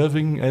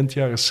verschuiving eind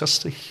jaren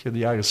 60, de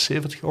jaren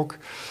 70 ook,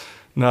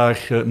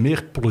 naar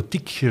meer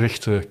politiek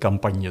gerichte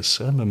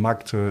campagnes. Men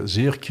maakte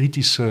zeer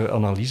kritische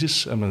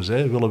analyses en men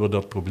zei, willen we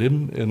dat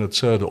probleem in het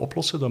zuiden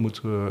oplossen, dan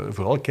moeten we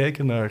vooral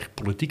kijken naar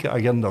politieke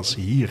agenda's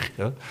hier.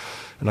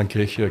 En dan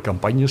kreeg je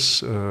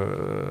campagnes,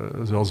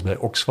 zoals bij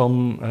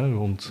Oxfam,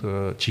 rond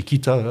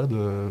Chiquita,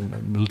 de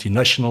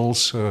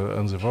multinationals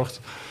enzovoort.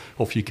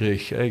 Of je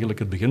kreeg eigenlijk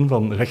het begin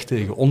van recht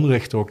tegen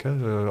onrecht ook.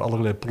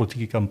 Allerlei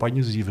politieke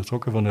campagnes die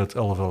vertrokken vanuit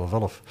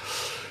 1111.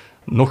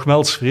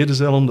 Nogmaals,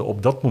 Vredezeilanden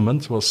op dat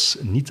moment was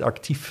niet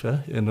actief,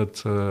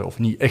 of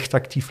niet echt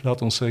actief,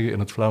 laten we zeggen, in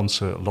het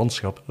Vlaamse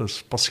landschap. Dat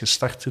is pas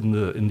gestart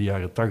in de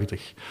jaren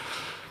 80.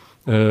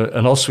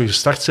 En als we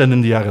gestart zijn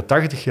in de jaren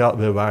 80,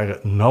 wij waren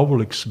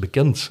nauwelijks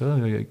bekend.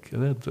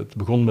 Het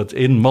begon met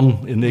 1 man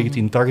in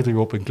 1980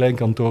 op een klein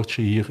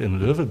kantoortje hier in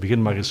Leuven.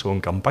 Begin maar eens zo'n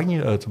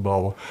campagne uit te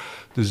bouwen.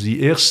 Dus die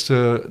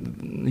eerste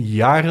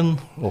jaren,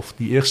 of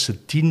die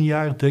eerste 10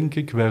 jaar, denk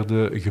ik,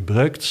 werden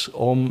gebruikt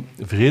om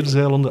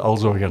Vredezeilanden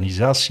als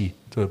organisatie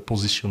te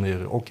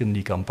positioneren, ook in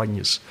die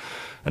campagnes.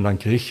 En dan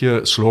kreeg je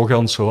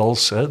slogans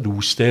zoals de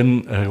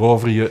woestijn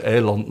herover je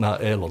eiland na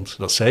eiland.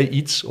 Dat zei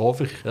iets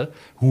over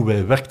hoe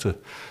wij werkten.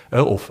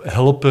 Of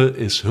helpen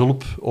is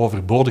hulp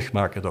overbodig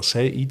maken. Dat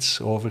zei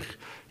iets over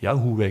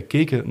hoe wij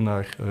keken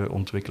naar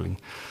ontwikkeling.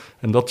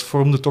 En dat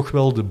vormde toch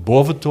wel de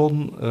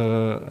boventoon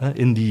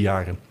in die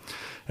jaren.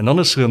 En dan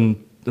is er een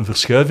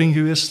verschuiving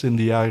geweest in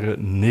de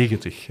jaren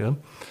 90.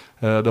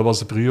 Dat was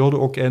de periode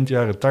ook eind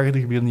jaren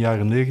 80, begin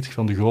jaren 90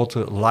 van de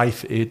grote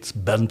Live Aid,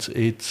 Band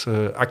Aid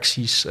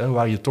acties,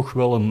 waar je toch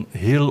wel een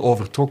heel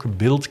overtrokken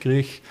beeld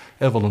kreeg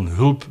van een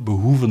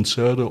hulpbehoevend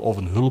zuiden of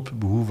een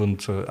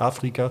hulpbehoevend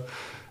Afrika,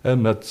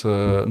 met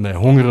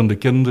hongerende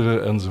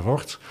kinderen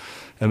enzovoort.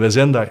 En wij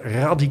zijn daar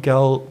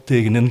radicaal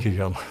tegenin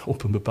gegaan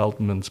op een bepaald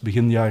moment,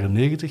 begin jaren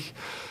 90,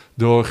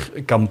 door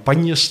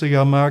campagnes te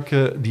gaan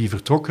maken die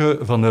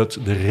vertrokken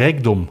vanuit de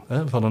rijkdom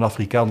van een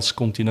Afrikaans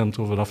continent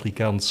of een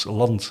Afrikaans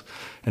land.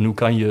 En hoe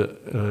kan je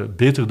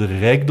beter de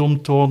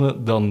rijkdom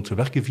tonen dan te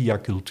werken via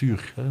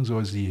cultuur? Zo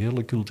is die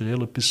hele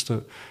culturele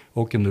piste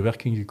ook in de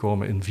werking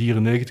gekomen. In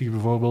 1994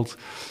 bijvoorbeeld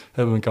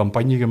hebben we een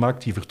campagne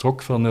gemaakt die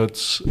vertrok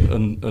vanuit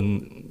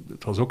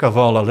het was ook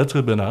avant la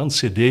lettre bijna, een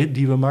cd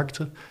die we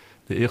maakten.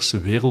 De eerste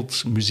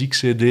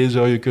wereldmuziek-cd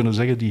zou je kunnen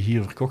zeggen, die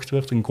hier verkocht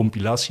werd. Een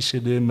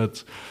compilatie-cd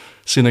met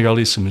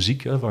Senegalese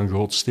muziek, van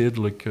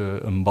grootstedelijk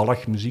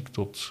Mbalach-muziek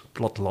tot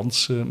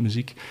plattelandse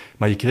muziek.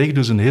 Maar je kreeg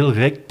dus een heel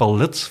rijk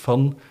palet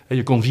van...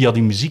 Je kon via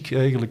die muziek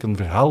eigenlijk een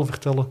verhaal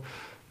vertellen,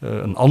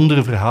 een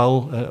ander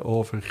verhaal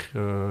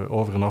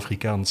over een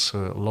Afrikaans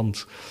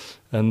land.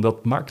 En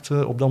dat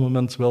maakte op dat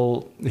moment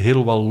wel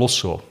heel wat los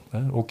zo,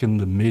 ook in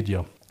de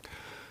media.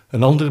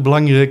 Een ander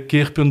belangrijk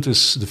keerpunt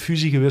is de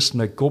fusie geweest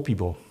met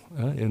Copibo.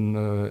 In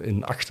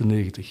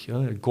 1998.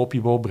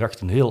 Copibo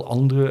bracht een heel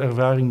andere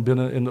ervaring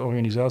binnen in de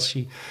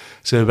organisatie.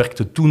 Zij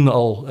werkte toen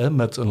al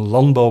met een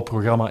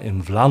landbouwprogramma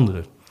in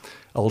Vlaanderen.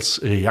 Als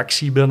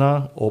reactie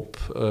bijna op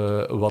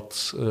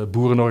wat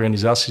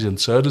boerenorganisaties in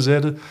het zuiden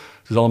zeiden.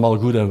 Het is allemaal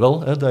goed en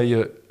wel dat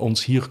je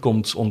ons hier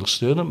komt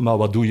ondersteunen, maar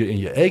wat doe je in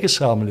je eigen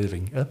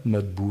samenleving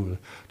met boeren?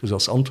 Dus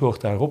als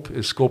antwoord daarop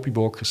is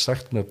Copibo ook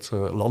gestart met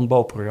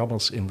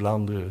landbouwprogramma's in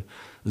Vlaanderen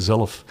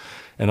zelf.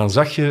 En dan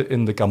zag je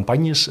in de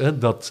campagnes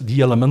dat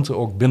die elementen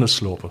ook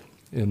binnenslopen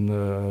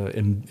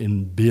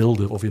in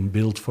beelden of in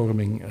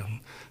beeldvorming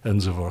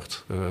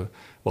enzovoort.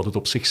 Wat het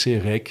op zich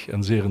zeer rijk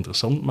en zeer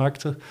interessant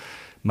maakte,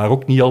 maar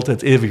ook niet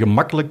altijd even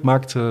gemakkelijk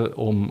maakte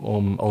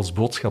om als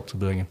boodschap te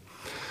brengen.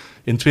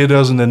 In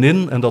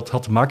 2001, en dat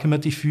had te maken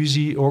met die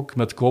fusie ook,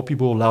 met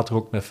Copibo, later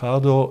ook met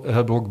FADO,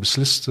 hebben we ook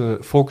beslist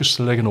focus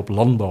te leggen op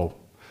landbouw.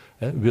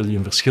 Wil je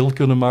een verschil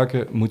kunnen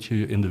maken, moet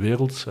je in de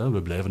wereld,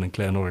 we blijven een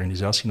kleine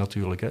organisatie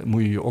natuurlijk,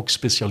 moet je je ook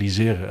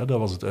specialiseren. Dat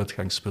was het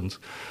uitgangspunt.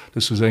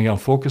 Dus we zijn gaan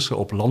focussen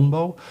op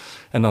landbouw.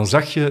 En dan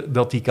zag je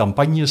dat die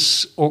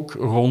campagnes ook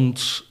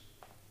rond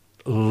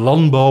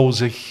landbouw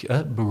zich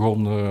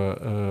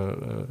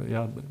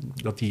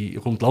dat die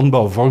rond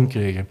landbouw vorm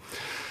kregen.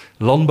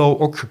 Landbouw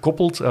ook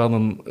gekoppeld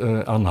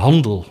aan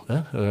handel.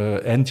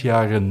 Eind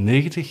jaren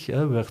 90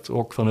 werd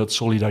ook vanuit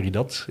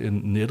Solidaridad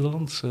in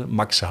Nederland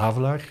Max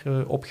Havelaar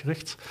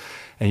opgericht.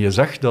 En je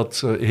zag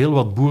dat heel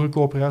wat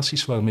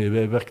boerencoöperaties waarmee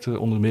wij werkten,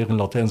 onder meer in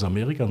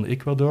Latijns-Amerika en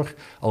Ecuador,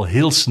 al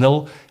heel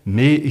snel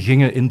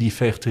meegingen in die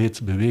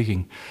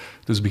Fairtrade-beweging.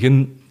 Dus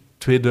begin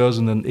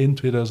 2001,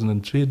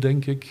 2002,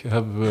 denk ik,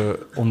 hebben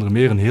we onder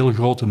meer een heel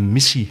grote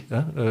missie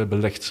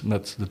belegd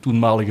met de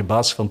toenmalige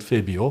baas van het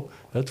VBO,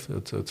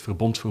 het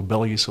Verbond voor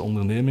Belgische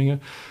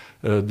Ondernemingen,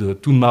 de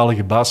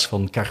toenmalige baas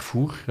van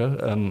Carrefour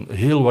en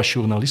heel wat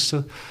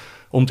journalisten,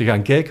 om te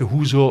gaan kijken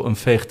hoe zo een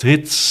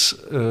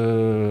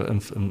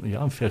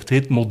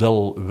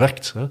Fairtrade-model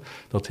werkt.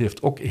 Dat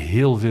heeft ook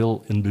heel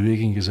veel in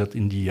beweging gezet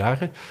in die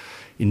jaren.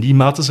 In die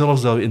mate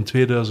zelfs dat we in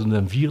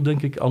 2004,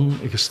 denk ik,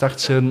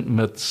 gestart zijn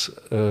met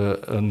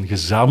een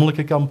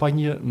gezamenlijke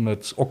campagne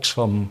met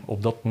Oxfam,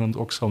 op dat moment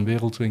Oxfam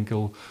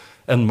Wereldwinkel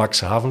en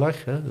Max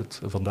Havelaar.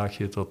 Vandaag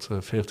heet dat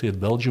Fairtrade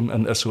Belgium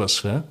en SOS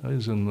Fin,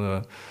 is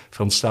een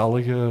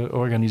Franstalige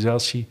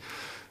organisatie.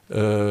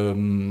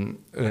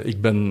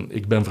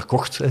 Ik ben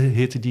verkocht,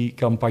 heette die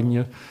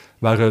campagne.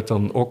 Waaruit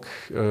dan ook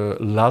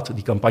later,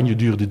 die campagne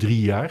duurde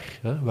 3 jaar,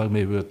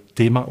 waarmee we het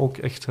thema ook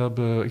echt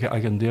hebben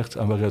geagendeerd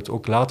en waaruit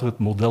ook later het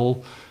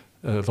model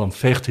van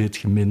Fairtrade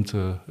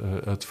gemeente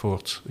uit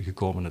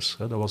voortgekomen is.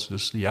 Dat was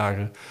dus de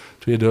jaren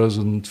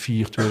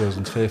 2004,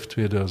 2005,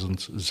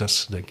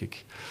 2006, denk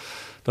ik.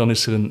 Dan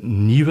is er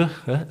een nieuwe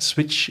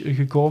switch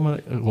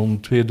gekomen,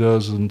 rond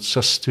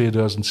 2006,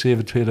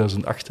 2007,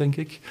 2008, denk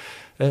ik,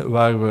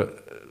 waar we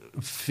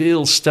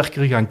veel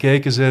sterker gaan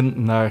kijken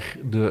zijn naar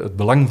het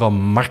belang van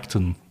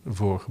markten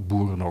voor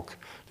boeren ook.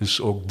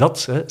 Dus ook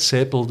dat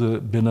sijpelde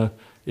binnen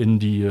in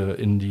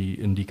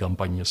die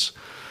campagnes.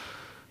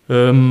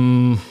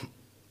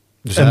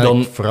 Dus en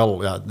dan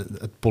vooral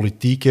het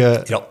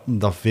politieke,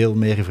 dat veel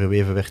meer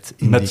verweven werd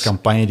in die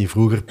campagne die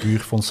vroeger puur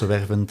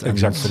fondsenwervend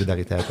en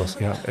solidariteit was.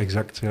 Ja,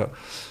 exact. Ja.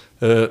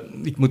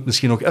 Ik moet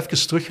misschien nog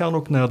even teruggaan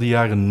ook naar de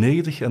jaren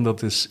 90, en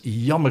dat is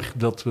jammer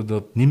dat we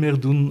dat niet meer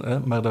doen,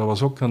 maar er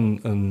was ook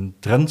een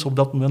trend op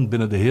dat moment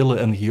binnen de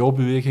hele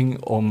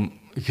NGO-beweging om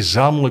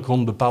gezamenlijk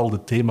rond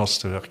bepaalde thema's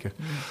te werken.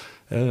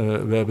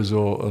 We hebben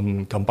zo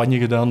een campagne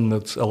gedaan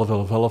met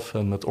 1111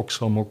 en met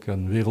Oxfam ook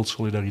en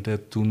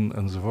Wereldsolidariteit toen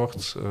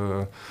enzovoort,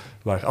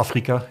 waar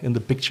Afrika in de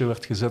picture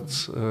werd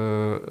gezet,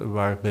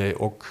 waarbij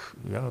ook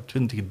 20.000,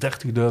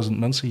 30.000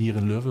 mensen, hier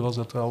in Leuven was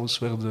dat trouwens,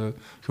 werden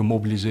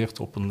gemobiliseerd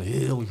op een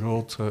heel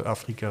groot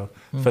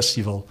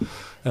Afrika-festival.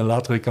 En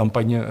latere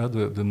campagne,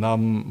 de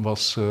naam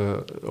was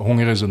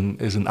Honger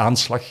is een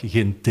aanslag,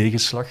 geen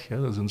tegenslag.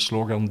 Dat is een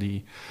slogan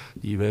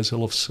die wij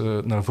zelfs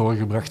naar voren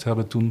gebracht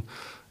hebben toen.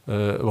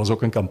 Was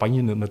ook een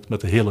campagne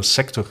met de hele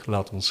sector,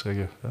 laat ons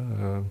zeggen.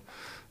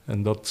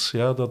 En dat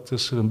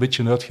is er een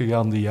beetje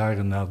uitgegaan de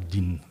jaren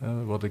nadien.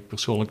 Wat ik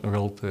persoonlijk nog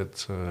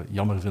altijd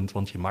jammer vind,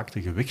 want je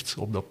maakte gewicht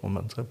op dat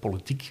moment.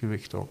 Politiek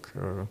gewicht ook.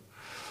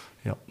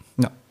 Ja,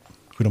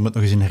 goed om het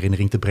nog eens in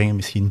herinnering te brengen.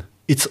 Misschien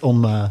iets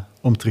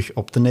om terug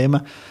op te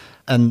nemen.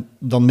 En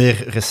dan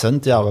meer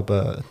recent, we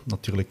hebben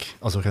natuurlijk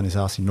als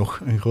organisatie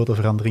nog een grote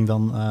verandering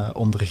dan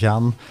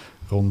ondergaan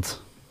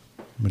rond...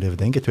 Ik moet even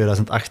denken,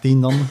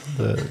 2018 dan,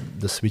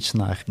 de switch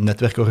naar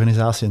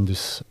netwerkorganisatie en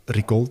dus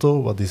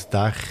Ricolto. Wat is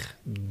daar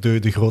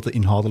de grote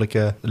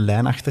inhoudelijke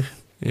lijn achter?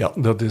 Ja,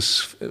 dat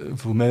is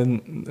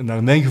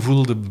naar mijn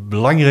gevoel de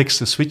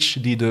belangrijkste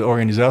switch die de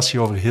organisatie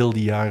over heel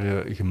die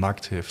jaren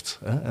gemaakt heeft.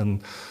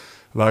 En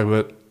waar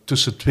we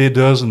tussen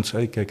 2000,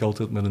 ik kijk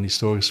altijd met een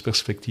historisch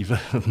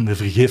perspectief,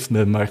 vergeef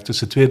me, maar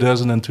tussen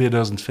 2000 en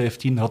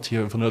 2015 had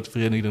je vanuit de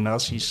Verenigde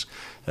Naties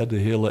de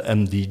hele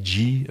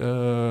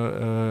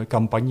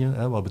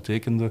MDG-campagne, wat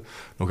betekende,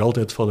 nog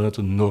altijd vanuit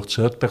een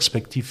Noord-Zuid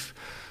perspectief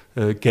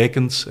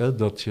kijkend,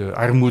 dat je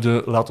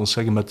armoede, laat ons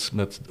zeggen,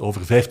 met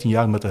over 15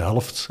 jaar met de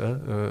helft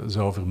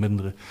zou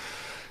verminderen.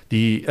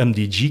 Die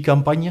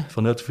MDG-campagne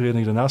vanuit de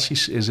Verenigde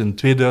Naties is in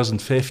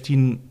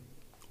 2015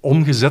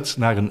 omgezet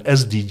naar een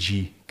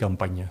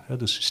SDG-campagne,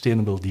 de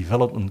Sustainable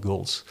Development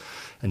Goals.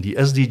 En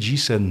die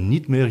SDG's zijn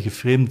niet meer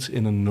geframed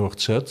in een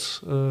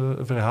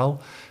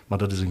Noord-Zuid-verhaal, maar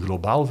dat is een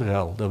globaal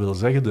verhaal. Dat wil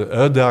zeggen, de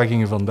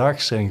uitdagingen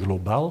vandaag zijn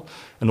globaal.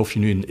 En of je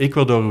nu in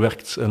Ecuador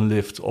werkt en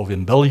leeft, of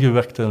in België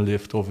werkt en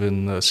leeft, of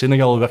in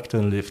Senegal werkt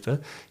en leeft,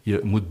 je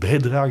moet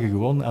bijdragen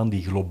gewoon aan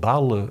die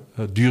globale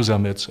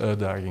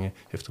duurzaamheidsuitdagingen.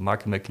 Heeft te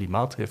maken met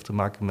klimaat, heeft te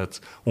maken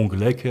met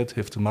ongelijkheid,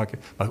 heeft te maken,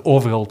 maar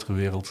overal ter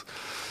wereld.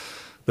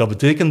 Dat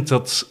betekent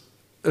dat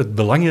het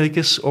belangrijk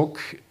is ook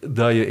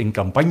dat je in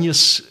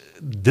campagnes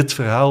dit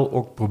verhaal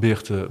ook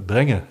probeert te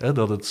brengen.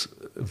 Dat het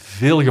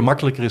veel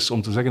gemakkelijker is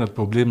om te zeggen het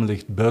probleem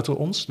ligt buiten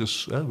ons.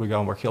 Dus we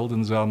gaan wat geld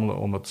inzamelen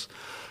om het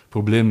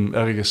probleem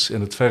ergens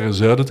in het verre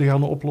zuiden te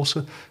gaan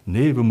oplossen.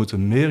 Nee, we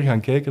moeten meer gaan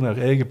kijken naar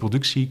eigen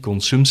productie,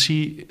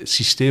 consumptie,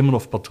 systemen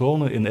of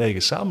patronen in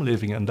eigen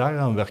samenlevingen en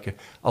daaraan werken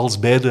als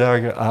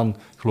bijdrage aan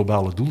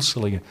globale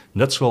doelstellingen,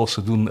 net zoals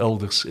ze doen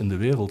elders in de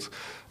wereld.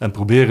 En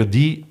proberen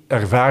die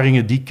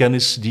ervaringen, die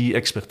kennis, die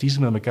expertise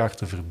met elkaar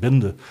te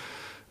verbinden.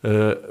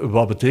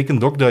 Wat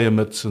betekent ook dat je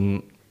met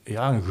een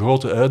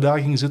grote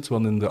uitdaging zit,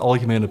 want in de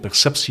algemene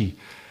perceptie,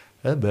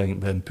 bij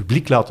een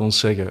publiek, laat ons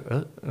zeggen,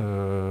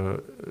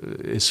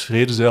 is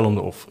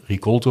Vredeseilanden of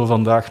Ricolto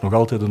vandaag nog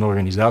altijd een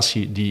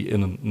organisatie die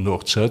in een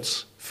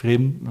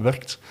Noord-Zuid-frame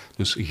werkt.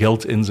 Dus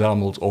geld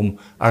inzamelt om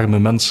arme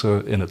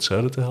mensen in het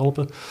zuiden te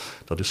helpen.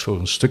 Dat is voor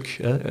een stuk,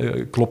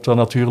 klopt dat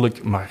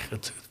natuurlijk, maar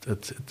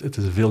het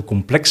is een veel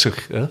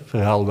complexer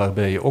verhaal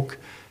waarbij je ook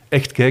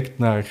echt kijkt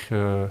naar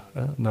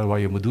wat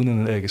je moet doen in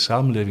een eigen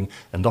samenleving.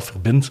 En dat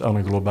verbindt aan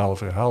een globaal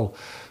verhaal.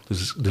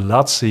 Dus de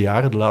laatste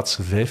jaren, de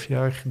laatste 5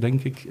 jaar,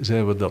 denk ik,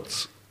 zijn we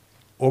dat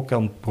ook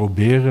aan het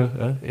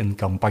proberen in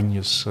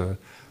campagnes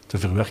te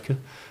verwerken.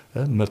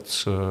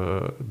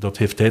 Dat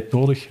heeft tijd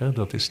nodig,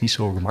 dat is niet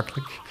zo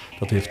gemakkelijk.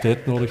 Dat heeft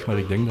tijd nodig, maar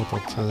ik denk dat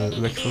dat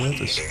weg vooruit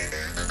is.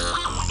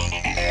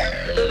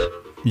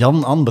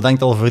 Jan, Anne,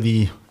 bedankt al voor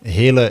die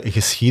hele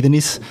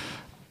geschiedenis.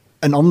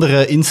 Een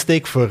andere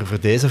insteek voor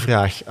deze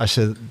vraag, als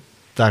je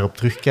daarop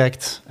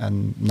terugkijkt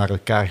en naar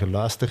elkaar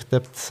geluisterd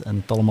hebt en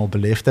het allemaal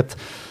beleefd hebt.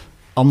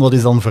 Anne, wat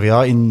is dan voor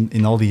jou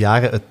in al die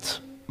jaren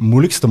het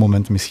moeilijkste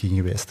moment misschien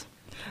geweest?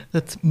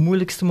 Het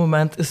moeilijkste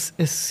moment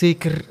is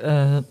zeker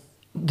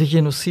de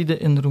genocide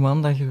in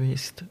Rwanda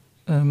geweest.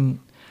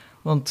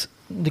 Want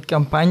de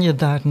campagne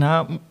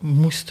daarna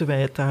moesten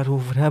wij het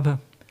daarover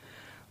hebben.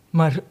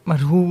 Maar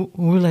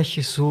hoe leg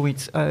je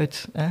zoiets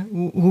uit? Hè?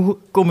 Hoe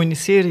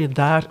communiceer je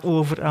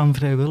daarover aan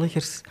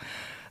vrijwilligers?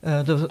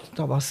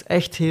 Dat was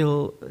echt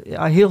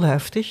heel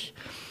heftig.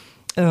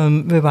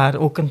 We waren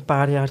ook een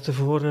paar jaar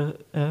tevoren,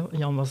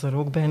 Jan was daar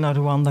ook bij, naar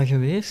Rwanda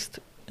geweest.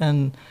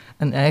 En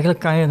eigenlijk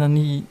kan je dat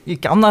niet... Je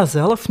kan dat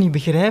zelf niet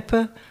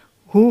begrijpen,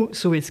 hoe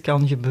zoiets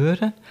kan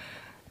gebeuren.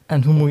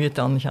 En hoe moet je het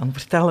dan gaan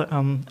vertellen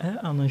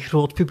aan een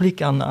groot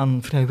publiek, aan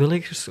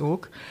vrijwilligers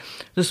ook.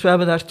 Dus we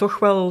hebben daar toch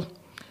wel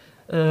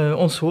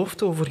ons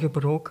hoofd over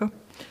gebroken.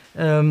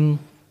 En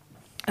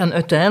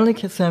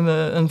uiteindelijk zijn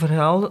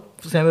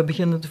we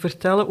beginnen te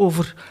vertellen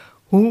over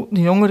hoe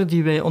de jongeren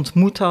die wij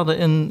ontmoet hadden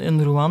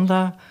in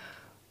Rwanda,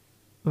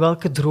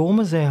 welke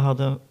dromen zij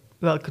hadden,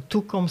 welke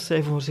toekomst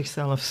zij voor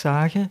zichzelf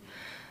zagen.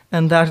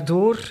 En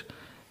daardoor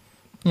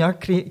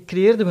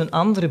creëerden we een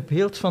ander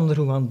beeld van de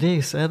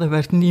Rwandees. Dat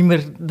werd niet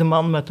meer de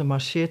man met de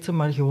machete,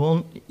 maar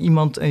gewoon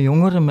een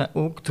jongere met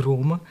ook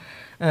dromen.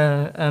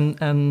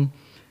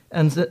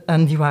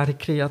 En die waren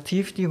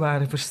creatief, die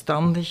waren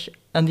verstandig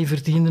en die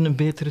verdienden een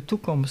betere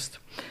toekomst.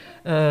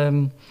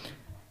 En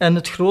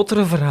het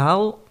grotere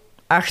verhaal,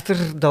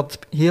 achter dat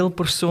heel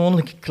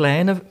persoonlijke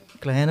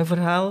kleine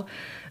verhaal,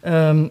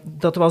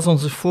 dat was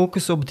onze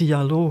focus op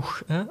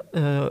dialoog.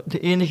 De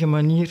enige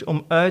manier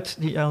om uit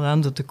die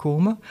ellende te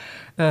komen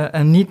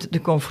en niet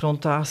de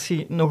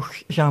confrontatie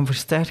nog gaan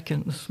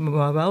versterken. Dus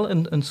maar wel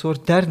een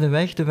soort derde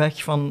weg, de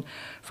weg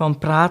van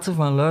praten,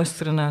 van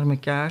luisteren naar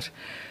elkaar.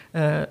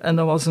 En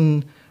dat was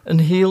een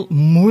heel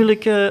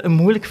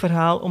moeilijk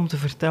verhaal om te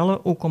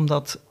vertellen, ook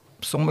omdat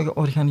sommige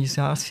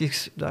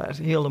organisaties daar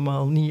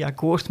helemaal niet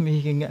akkoord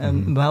mee gingen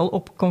en wel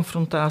op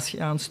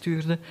confrontatie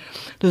aanstuurden.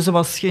 Dus dat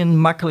was geen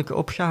makkelijke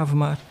opgave,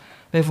 maar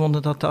wij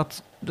vonden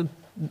dat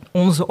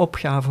onze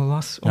opgave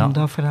was om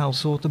dat verhaal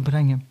zo te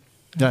brengen.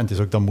 Ja, en het is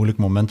ook dat moeilijk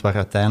moment waar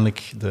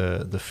uiteindelijk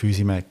de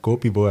fusie met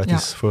Copibo uit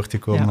is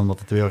voortgekomen, omdat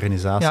de twee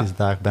organisaties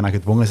daar bijna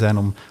gedwongen zijn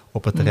om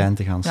op het terrein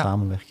te gaan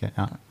samenwerken.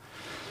 Ja.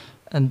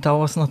 En dat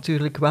was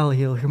natuurlijk wel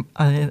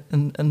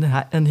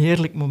een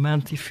heerlijk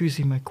moment, die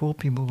fusie met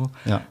Copibo.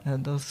 Ja.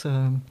 Dat is,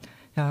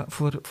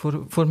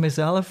 voor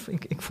mezelf,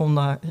 ik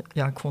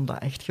vond dat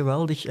echt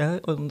geweldig. Hè.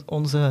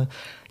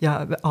 We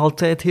hebben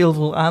altijd heel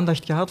veel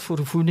aandacht gehad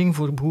voor voeding,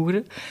 voor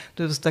boeren.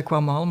 Dus dat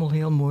kwam allemaal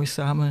heel mooi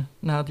samen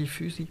na die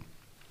fusie.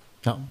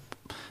 Ja.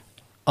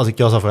 Als ik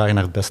jou zou vragen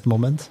naar het beste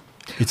moment,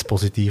 iets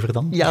positiever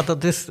dan? Ja,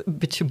 dat is een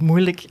beetje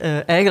moeilijk.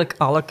 Eigenlijk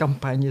alle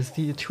campagnes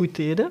die het goed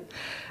deden.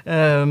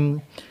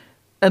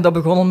 En dat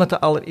begon al met de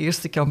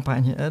allereerste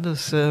campagne. Hè.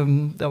 Dus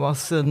dat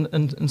was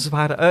een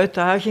zware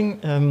uitdaging.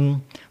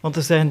 Want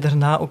er zijn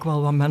daarna ook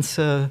wel wat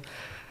mensen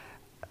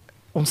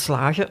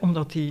ontslagen,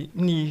 omdat die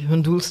niet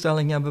hun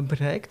doelstelling hebben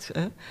bereikt.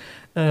 Hè.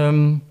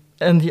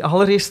 En die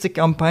allereerste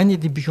campagne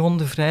die begon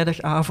de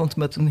vrijdagavond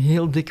met een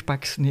heel dik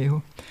pak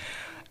sneeuw.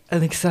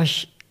 En ik zag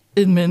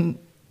in mijn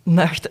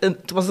nacht, en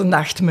het was een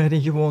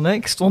nachtmerrie gewoon. Hè.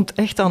 Ik stond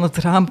echt aan het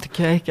raam te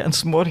kijken en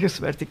 's morgens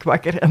werd ik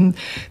wakker en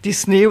die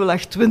sneeuw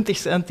lag 20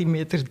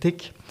 centimeter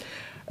dik.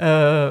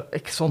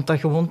 Ik stond daar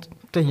gewoon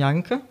te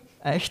janken,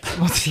 echt,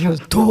 want ik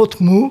was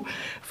doodmoe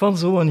van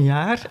zo'n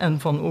jaar en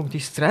van ook die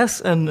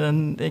stress. En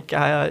het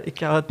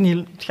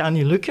gaat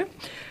niet lukken.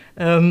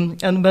 En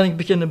dan ben ik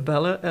beginnen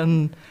bellen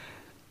en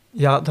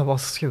ja, dat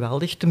was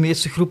geweldig. De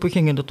meeste groepen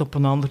gingen het op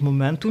een ander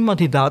moment doen, maar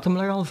die datum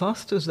lag al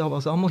vast, dus dat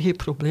was allemaal geen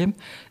probleem.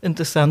 In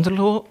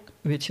Tessenderlo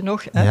weet je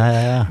nog? Hè?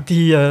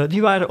 Ja.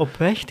 Die waren op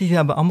weg, die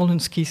hebben allemaal hun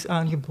skis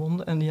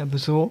aangebonden en die hebben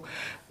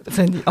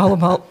zijn die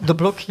allemaal de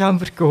blok gaan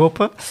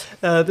verkopen.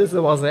 Dus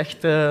dat was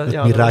echt...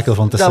 het mirakel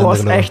van Tessenderlo.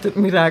 Dat was echt het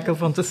mirakel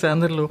van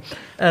Tessenderlo.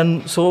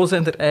 En zo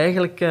zijn er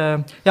eigenlijk...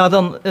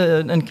 dan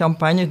een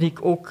campagne die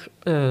ik ook...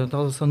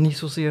 dat is dan niet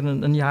zozeer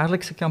een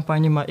jaarlijkse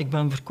campagne, maar ik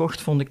ben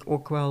verkocht, vond ik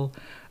ook wel...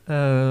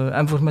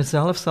 en voor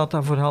mezelf staat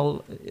dat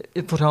vooral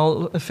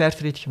een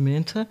Fairtrade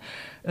gemeente.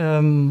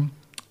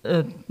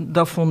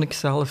 Dat vond ik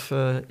zelf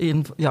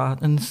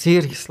een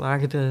zeer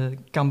geslaagde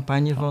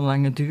campagne van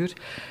lange duur.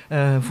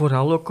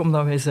 Vooral ook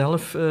omdat wij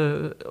zelf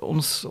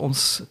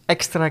ons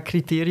extra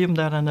criterium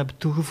daaraan hebben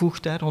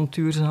toegevoegd rond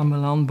duurzame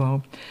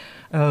landbouw.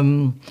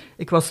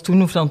 Ik was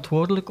toen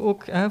verantwoordelijk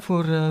ook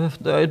voor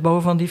de uitbouw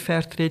van die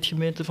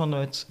Fairtrade-gemeente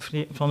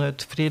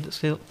vanuit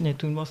Vredezeilanden. Nee,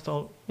 toen was het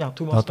al... Ja,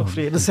 toen was het nog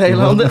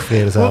Vredezeilanden.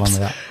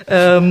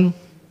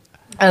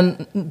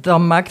 En dat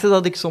maakte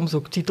dat ik soms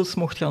ook titels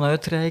mocht gaan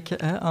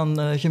uitreiken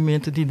aan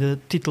gemeenten die de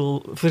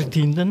titel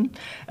verdienden.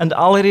 En de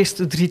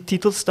allereerste 3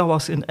 titels, dat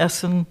was in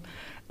Essen,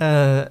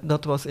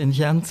 dat was in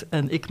Gent,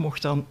 en ik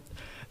mocht dan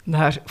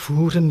naar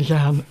Voeren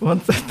gaan,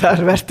 want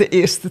daar werd de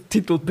eerste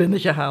titel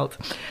binnengehaald.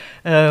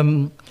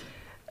 En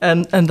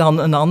dan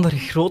een ander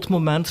groot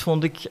moment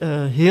vond ik,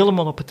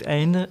 helemaal op het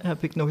einde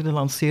heb ik nog de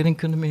lancering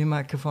kunnen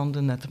meemaken van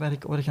de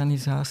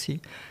netwerkorganisatie.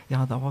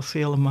 Ja, dat was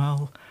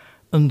helemaal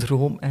een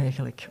droom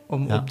eigenlijk,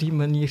 om op die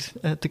manier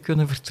te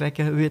kunnen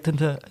vertrekken,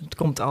 wetende, het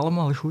komt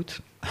allemaal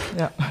goed.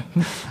 Ja.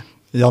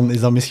 Jan, is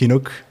dat misschien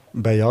ook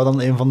bij jou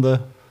dan een van de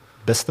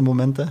beste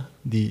momenten,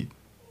 die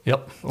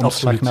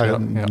omslag naar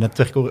een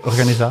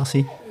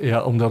netwerkorganisatie?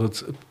 Ja, omdat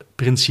het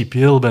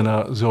principieel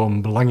bijna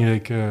zo'n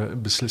belangrijke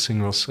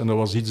beslissing was. En dat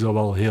was iets dat we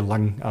al heel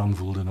lang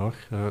aanvoelden, hoor.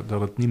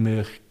 Dat het niet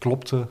meer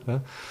klopte. Hè.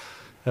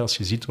 Als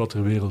je ziet wat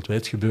er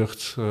wereldwijd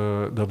gebeurt,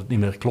 dat het niet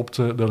meer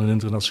klopte dat een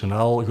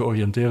internationaal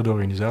georiënteerde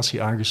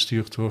organisatie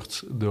aangestuurd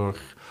wordt door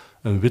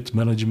een wit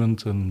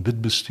management, een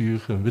wit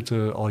bestuur, een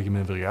witte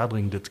algemene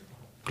vergadering. Dit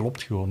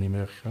klopt gewoon niet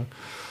meer. Hè.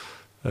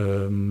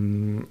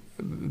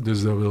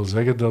 Dus dat wil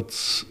zeggen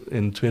dat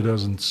in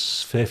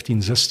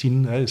 2015,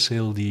 16 is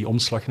heel die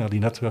omslag naar die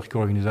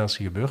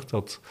netwerkorganisatie gebeurd,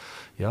 dat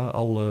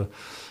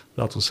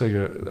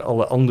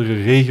alle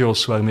andere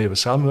regio's waarmee we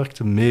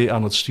samenwerkten mee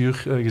aan het stuur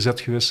gezet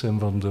geweest zijn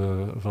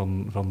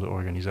van de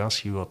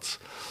organisatie. Wat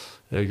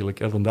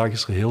eigenlijk, vandaag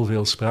is er heel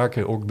veel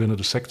sprake, ook binnen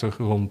de sector,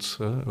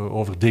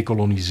 over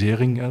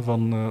decolonisering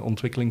van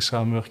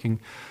ontwikkelingssamenwerking.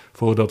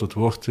 Voordat het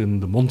woord in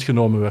de mond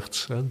genomen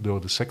werd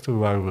door de sector,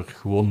 waren we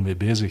gewoon mee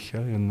bezig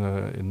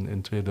in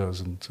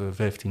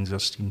 2015,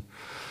 16.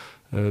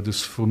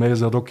 Dus voor mij is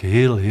dat ook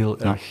heel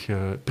erg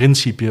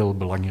principieel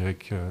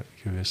belangrijk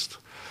geweest.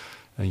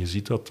 En je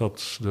ziet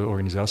dat de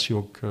organisatie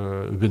ook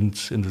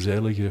wind in de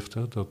zeilen geeft.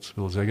 Hè. Dat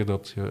wil zeggen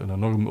dat je een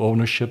enorm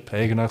ownership,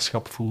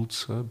 eigenaarschap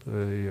voelt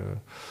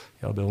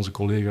bij onze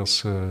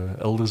collega's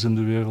elders in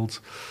de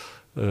wereld.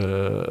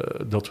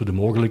 Dat we de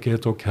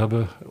mogelijkheid ook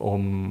hebben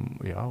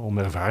om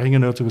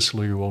ervaringen uit te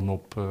wisselen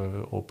gewoon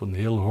op een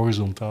heel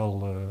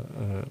horizontaal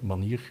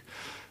manier.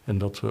 En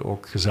dat we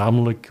ook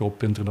gezamenlijk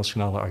op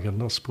internationale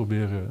agenda's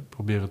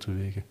proberen te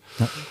wegen.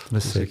 Ja,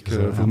 dat is zeker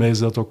zo, voor mij is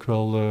dat ook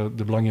wel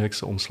de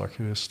belangrijkste omslag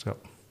geweest. Ja.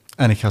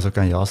 En ik ga ze ook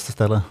aan jou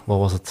stellen. Wat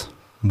was het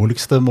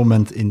moeilijkste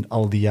moment in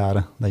al die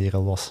jaren dat je er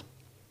al was?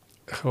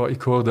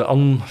 Ik hoorde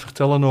Anne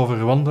vertellen over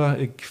Rwanda.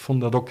 Ik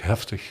vond dat ook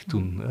heftig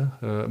toen.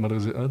 Hè.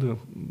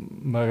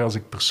 Maar als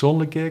ik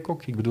persoonlijk kijk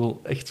ook, ik bedoel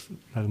echt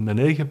naar mijn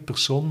eigen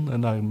persoon en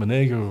naar mijn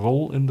eigen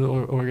rol in de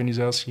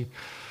organisatie,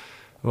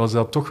 was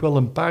dat toch wel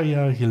een paar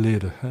jaar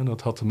geleden. Hè.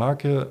 Dat had te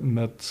maken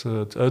met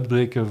het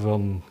uitbreken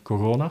van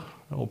corona.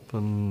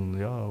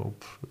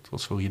 Het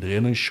was voor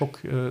iedereen een shock,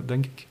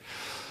 denk ik.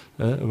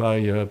 Waar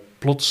je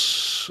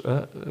plots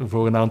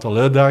voor een aantal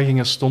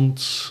uitdagingen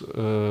stond,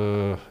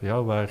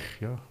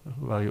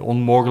 waar je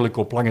onmogelijk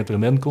op lange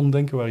termijn kon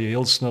denken, waar je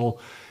heel snel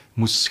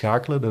moest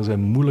schakelen. Er zijn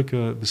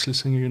moeilijke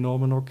beslissingen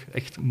genomen ook,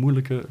 echt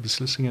moeilijke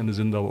beslissingen, in de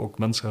zin dat we ook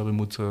mensen hebben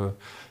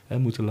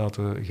moeten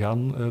laten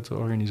gaan uit de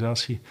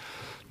organisatie.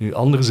 Nu,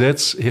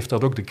 anderzijds heeft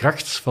dat ook de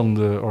kracht van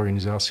de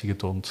organisatie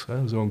getoond.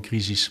 Zo'n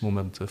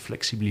crisismoment, de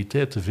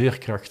flexibiliteit, de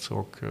veerkracht,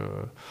 ook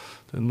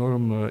de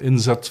enorme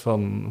inzet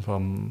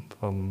van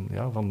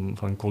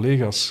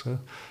collega's.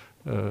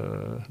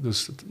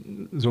 Dus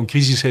zo'n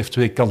crisis heeft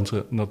 2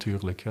 kanten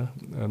natuurlijk.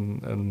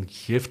 En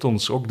geeft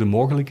ons ook de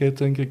mogelijkheid,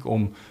 denk ik,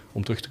 om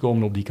terug te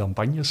komen op die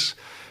campagnes.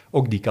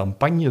 Ook die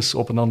campagnes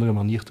op een andere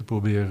manier te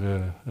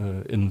proberen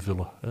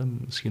invullen.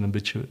 Misschien een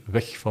beetje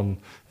weg van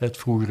het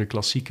vroegere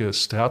klassieke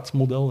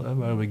straatmodel,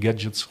 waar we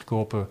gadgets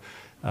verkopen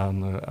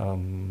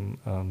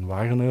aan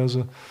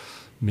warenhuizen.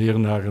 Meer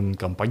naar een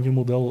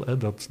campagnemodel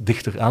dat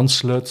dichter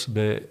aansluit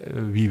bij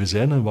wie we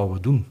zijn en wat we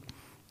doen.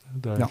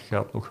 Daar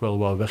gaat nog wel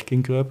wat werk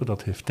in kruipen,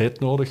 dat heeft tijd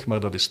nodig, maar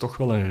dat is toch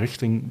wel een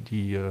richting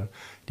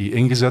die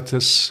ingezet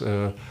is.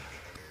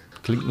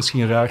 Klinkt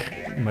misschien raar,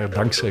 maar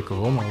dankzij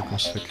corona ook een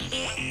stuk.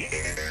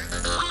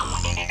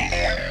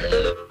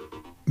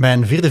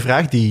 Mijn 4e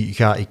vraag die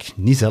ga ik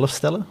niet zelf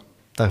stellen.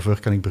 Daarvoor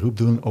kan ik beroep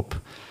doen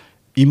op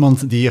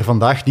iemand die er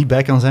vandaag niet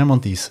bij kan zijn,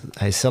 want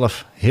hij is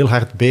zelf heel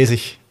hard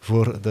bezig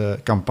voor de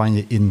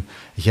campagne in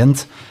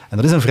Gent. En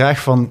dat is een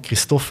vraag van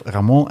Christophe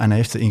Ramon en hij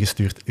heeft ze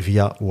ingestuurd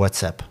via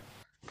WhatsApp.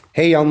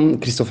 Hey Jan,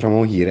 Christophe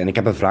Ramon hier en ik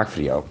heb een vraag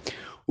voor jou.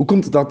 Hoe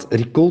komt het dat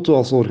Ricolto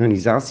als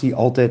organisatie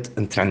altijd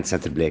een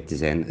trendsetter blijkt te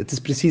zijn? Het is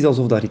precies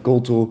alsof dat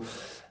Ricolto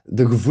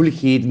de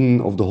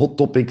gevoeligheden of de hot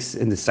topics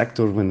in de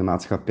sector of in de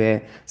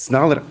maatschappij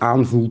sneller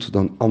aanvoelt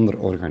dan andere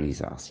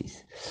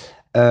organisaties.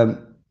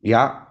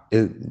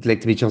 Het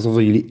lijkt een beetje alsof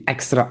jullie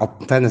extra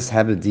antennes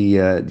hebben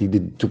die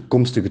de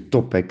toekomstige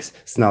topics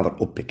sneller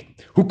oppikken.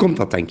 Hoe komt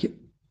dat, denk je?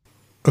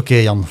 Oké,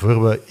 Jan,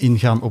 voor we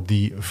ingaan op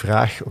die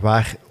vraag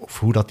waar of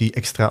hoe dat die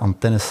extra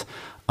antennes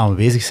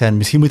aanwezig zijn,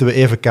 misschien moeten we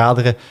even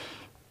kaderen.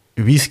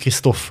 Wie is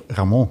Christophe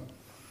Ramon?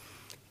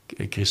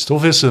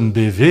 Christophe is een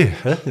BV.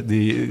 Hè?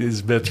 Die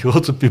is bij het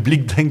grote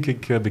publiek, denk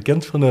ik,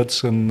 bekend vanuit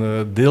zijn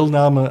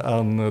deelname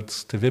aan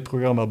het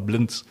tv-programma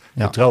Blind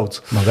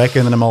Getrouwd. Maar wij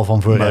kennen hem al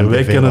van voor zijn BV.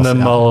 Wij kennen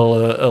hem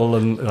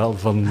al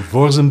van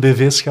voor zijn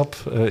BV-schap.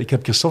 Ik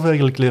heb Christophe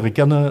eigenlijk leren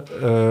kennen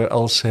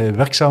als hij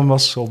werkzaam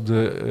was op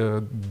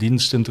de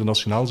dienst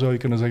internationaal, zou je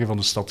kunnen zeggen, van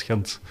de stad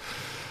Gent.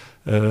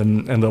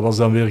 En dat was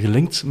dan weer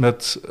gelinkt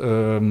met...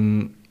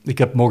 Ik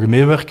heb mogen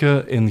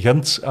meewerken in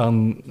Gent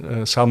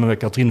samen met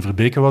Katrien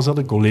Verbeke, was dat,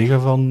 een collega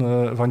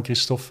van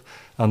Christophe,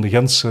 aan de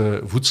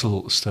Gentse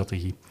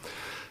voedselstrategie.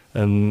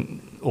 En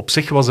op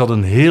zich was dat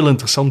een heel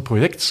interessant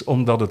project,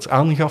 omdat het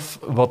aangaf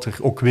wat er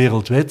ook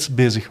wereldwijd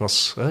bezig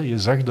was. Je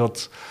zag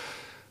dat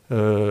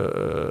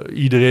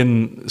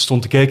iedereen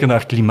stond te kijken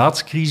naar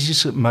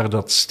klimaatcrisissen, maar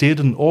dat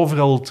steden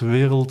overal ter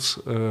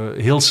wereld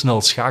heel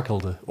snel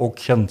schakelden, ook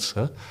Gent.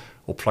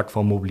 Op vlak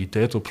van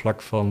mobiliteit, op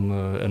vlak van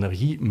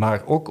energie,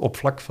 maar ook op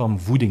vlak van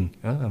voeding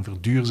en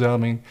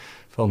verduurzaming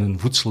van een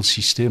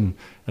voedselsysteem.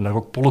 En daar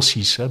ook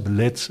policies,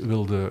 beleid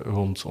wilde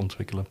rond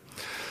ontwikkelen.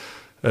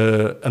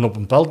 En op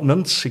een bepaald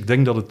moment, ik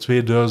denk dat het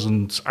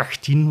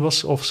 2018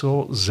 was of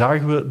zo,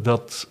 zagen we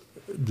dat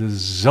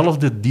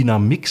dezelfde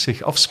dynamiek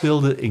zich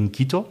afspeelde in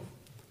Quito.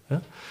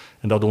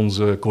 En dat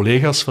onze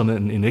collega's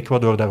in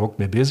Ecuador daar ook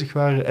mee bezig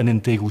waren. En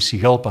in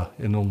Tegucigalpa,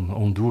 in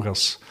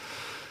Honduras.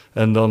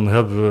 En dan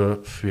hebben we,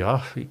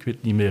 ik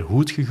weet niet meer hoe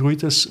het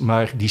gegroeid is,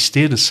 maar die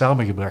steden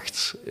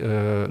samengebracht.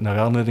 Naar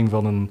aanleiding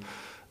van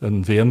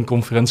een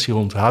VN-conferentie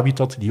rond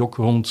habitat, die ook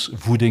rond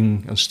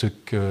voeding een stuk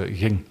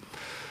ging.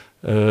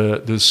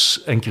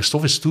 En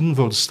Christophe is toen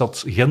voor de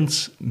stad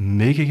Gent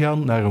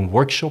meegegaan naar een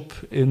workshop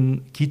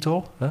in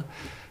Quito,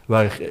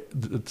 waar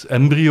het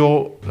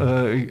embryo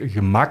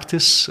gemaakt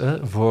is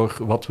voor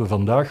wat we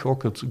vandaag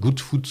ook het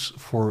Good Food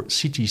for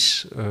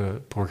Cities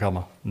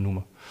programma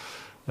noemen.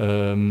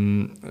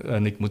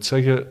 En ik moet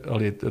zeggen,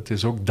 het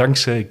is ook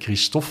dankzij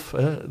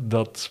Christophe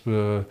dat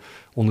we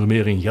onder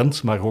meer in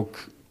Gent, maar ook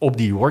op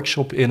die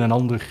workshop een en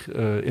ander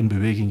in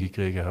beweging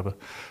gekregen hebben.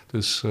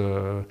 Dus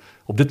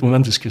op dit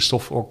moment is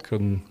Christophe ook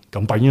een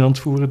campagne aan het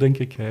voeren, denk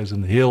ik. Hij is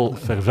een heel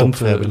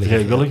fervente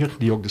vrijwilliger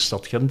die ook de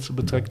stad Gent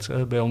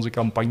betrekt bij onze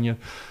campagne.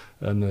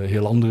 En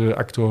heel andere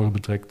actoren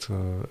betrekt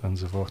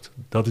enzovoort.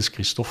 Dat is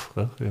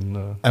Christophe.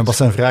 En wat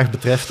zijn vraag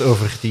betreft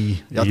over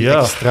die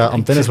extra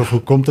antennes, of hoe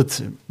komt het?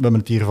 We hebben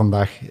het hier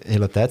vandaag de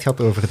hele tijd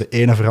gehad over de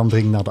ene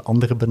verandering naar de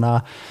andere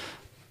bijna.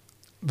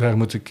 Daar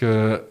moet ik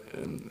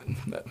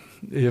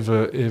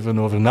even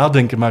over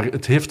nadenken. Maar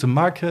het heeft te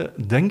maken,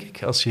 denk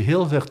ik, als je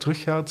heel ver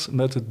teruggaat,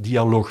 met het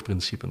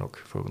dialoogprincipe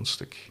ook, voor een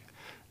stuk.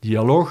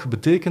 Dialoog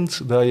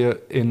betekent dat je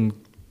in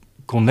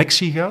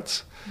connectie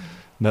gaat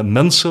met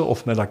mensen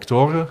of met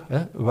actoren,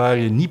 waar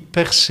je niet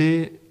per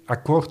se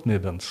akkoord mee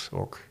bent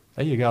ook.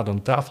 Je gaat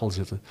aan tafel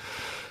zitten.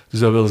 Dus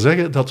dat wil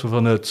zeggen dat we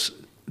vanuit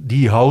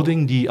die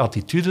houding, die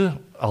attitude,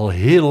 al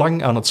heel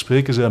lang aan het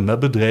spreken zijn met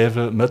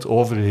bedrijven, met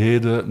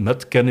overheden,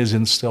 met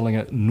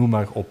kennisinstellingen, noem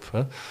maar op.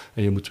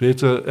 En je moet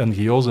weten,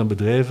 NGO's en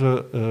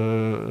bedrijven,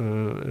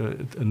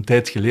 een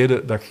tijd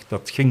geleden,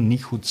 dat ging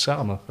niet goed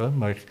samen,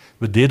 maar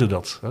we deden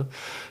dat.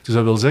 Dus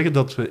dat wil zeggen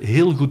dat we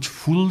heel goed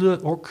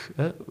voelden ook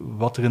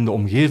wat er in de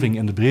omgeving,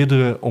 in de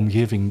bredere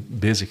omgeving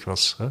bezig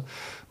was.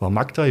 Wat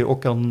maakt dat je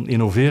ook kan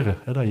innoveren,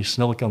 dat je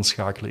snel kan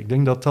schakelen. Ik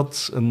denk dat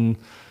dat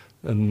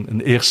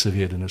een eerste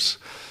reden is.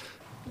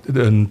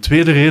 Een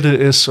tweede reden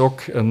is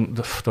ook, en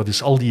dat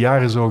is al die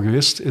jaren zo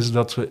geweest, is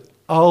dat we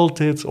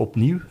altijd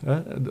opnieuw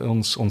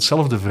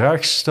onszelf de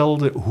vraag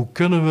stelden: hoe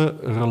kunnen we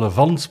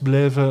relevant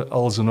blijven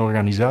als een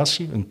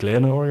organisatie, een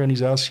kleine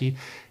organisatie,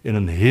 in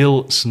een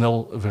heel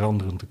snel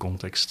veranderende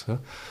context.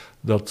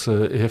 Dat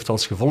heeft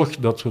als gevolg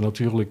dat we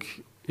natuurlijk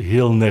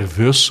heel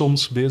nerveus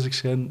soms bezig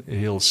zijn,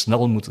 heel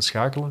snel moeten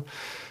schakelen.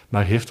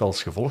 Maar heeft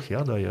als gevolg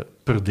dat je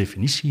per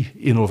definitie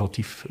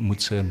innovatief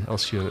moet zijn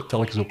als je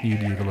telkens opnieuw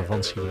die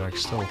relevantievraag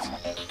stelt.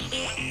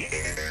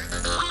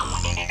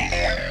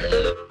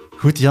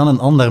 Goed, Jan en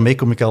Anne, daarmee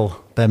kom ik al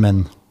bij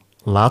mijn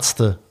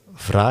laatste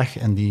vraag.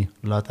 En die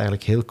luidt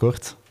eigenlijk heel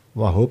kort.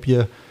 Wat hoop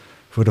je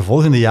voor de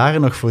volgende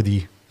jaren nog voor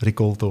die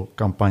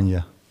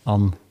Ricolto-campagne?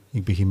 Anne,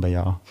 ik begin bij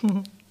jou.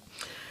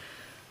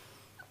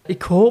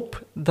 Ik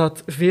hoop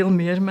dat veel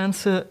meer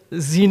mensen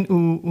zien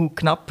hoe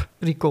knap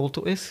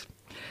Ricolto is.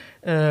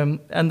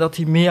 En dat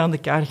die mee aan de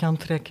kaart gaan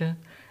trekken.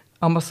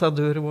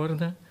 ambassadeur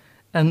worden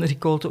en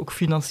Ricolto ook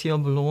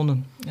financieel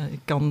belonen. Ik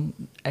kan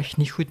echt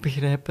niet goed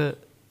begrijpen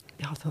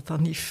dat dat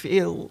niet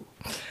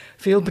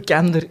veel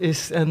bekender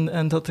is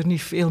en dat er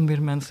niet veel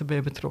meer mensen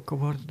bij betrokken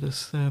worden.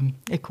 Dus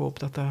ik hoop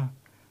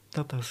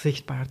dat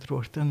zichtbaarder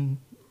wordt en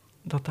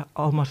dat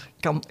allemaal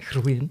kan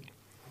groeien.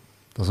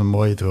 Dat is een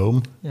mooie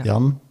droom. Ja.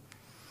 Jan?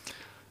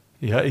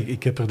 Ja,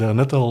 ik heb er daar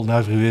net al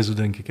naar verwezen,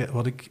 denk ik.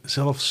 Wat ik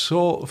zelf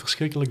zo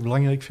verschrikkelijk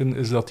belangrijk vind,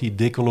 is dat die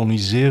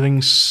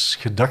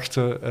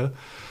decoloniseringsgedachte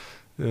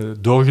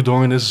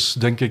doorgedrongen is,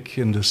 denk ik,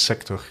 in de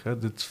sector.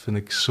 Dit vind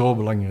ik zo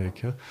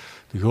belangrijk.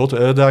 De grote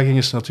uitdaging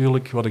is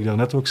natuurlijk, wat ik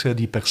daarnet ook zei,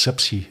 die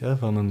perceptie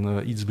van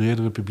een iets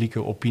bredere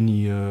publieke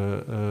opinie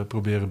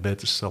proberen bij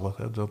te stellen.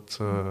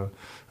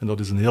 En dat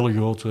is een hele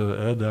grote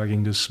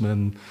uitdaging. Dus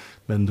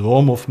mijn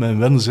droom of mijn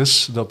wens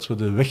is dat we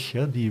de weg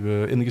die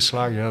we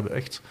ingeslagen hebben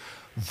echt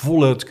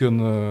voluit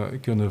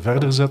kunnen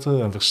verder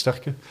zetten en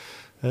versterken.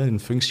 In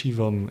functie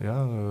van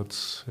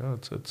het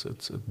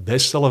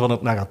bijstellen van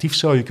het narratief,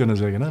 zou je kunnen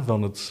zeggen.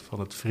 Van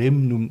het frame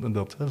noemt men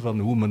dat. Van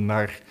hoe men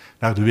naar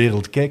de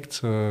wereld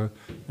kijkt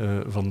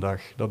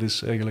vandaag. Dat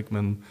is eigenlijk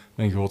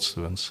mijn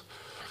grootste wens.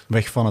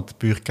 Weg van het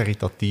puur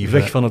caritatieve.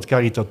 Weg van het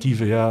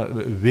caritatieve,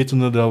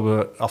 wetende dat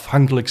we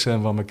afhankelijk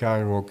zijn van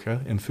elkaar ook.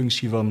 In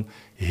functie van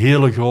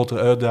hele grote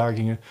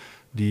uitdagingen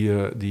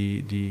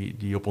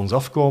die op ons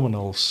afkomen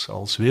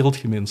als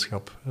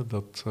wereldgemeenschap.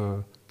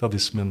 Dat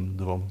is mijn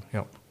droom,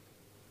 ja.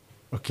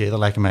 Oké, dat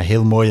lijken mij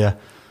heel mooie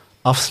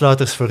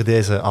afsluiters voor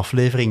deze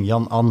aflevering.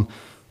 Jan, Ann,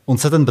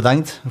 ontzettend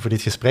bedankt voor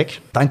dit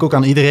gesprek. Dank ook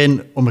aan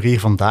iedereen om er hier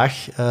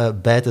vandaag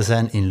bij te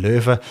zijn in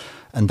Leuven.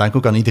 En dank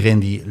ook aan iedereen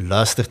die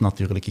luistert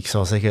natuurlijk. Ik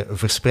zou zeggen,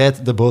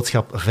 verspreid de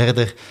boodschap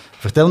verder.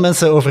 Vertel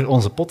mensen over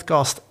onze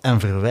podcast en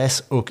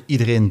verwijs ook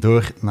iedereen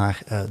door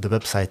naar de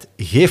website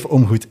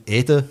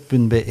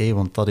geefomgoedeten.be,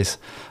 want dat is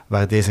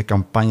waar deze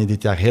campagne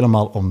dit jaar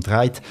helemaal om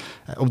draait.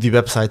 Op die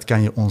website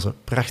kan je onze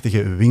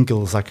prachtige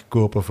winkelzak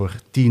kopen voor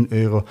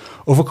 €10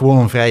 of ook gewoon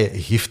een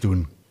vrije gift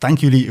doen. Dank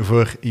jullie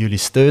voor jullie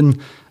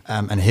steun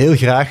en heel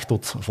graag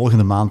tot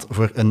volgende maand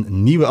voor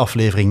een nieuwe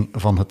aflevering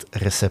van het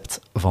recept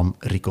van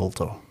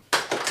Ricolto.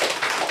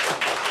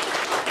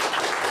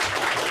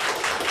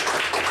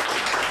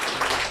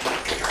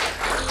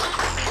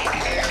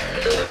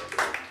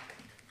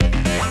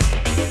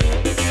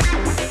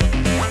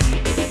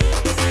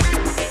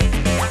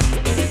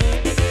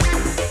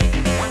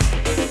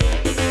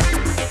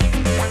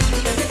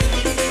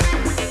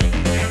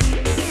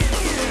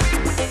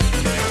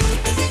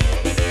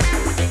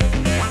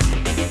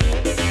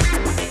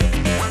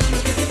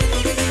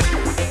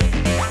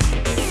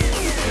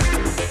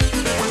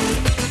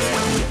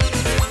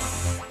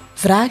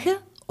 Vragen,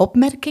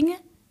 opmerkingen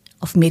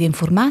of meer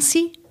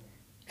informatie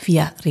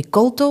via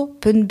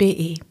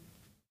ricolto.be.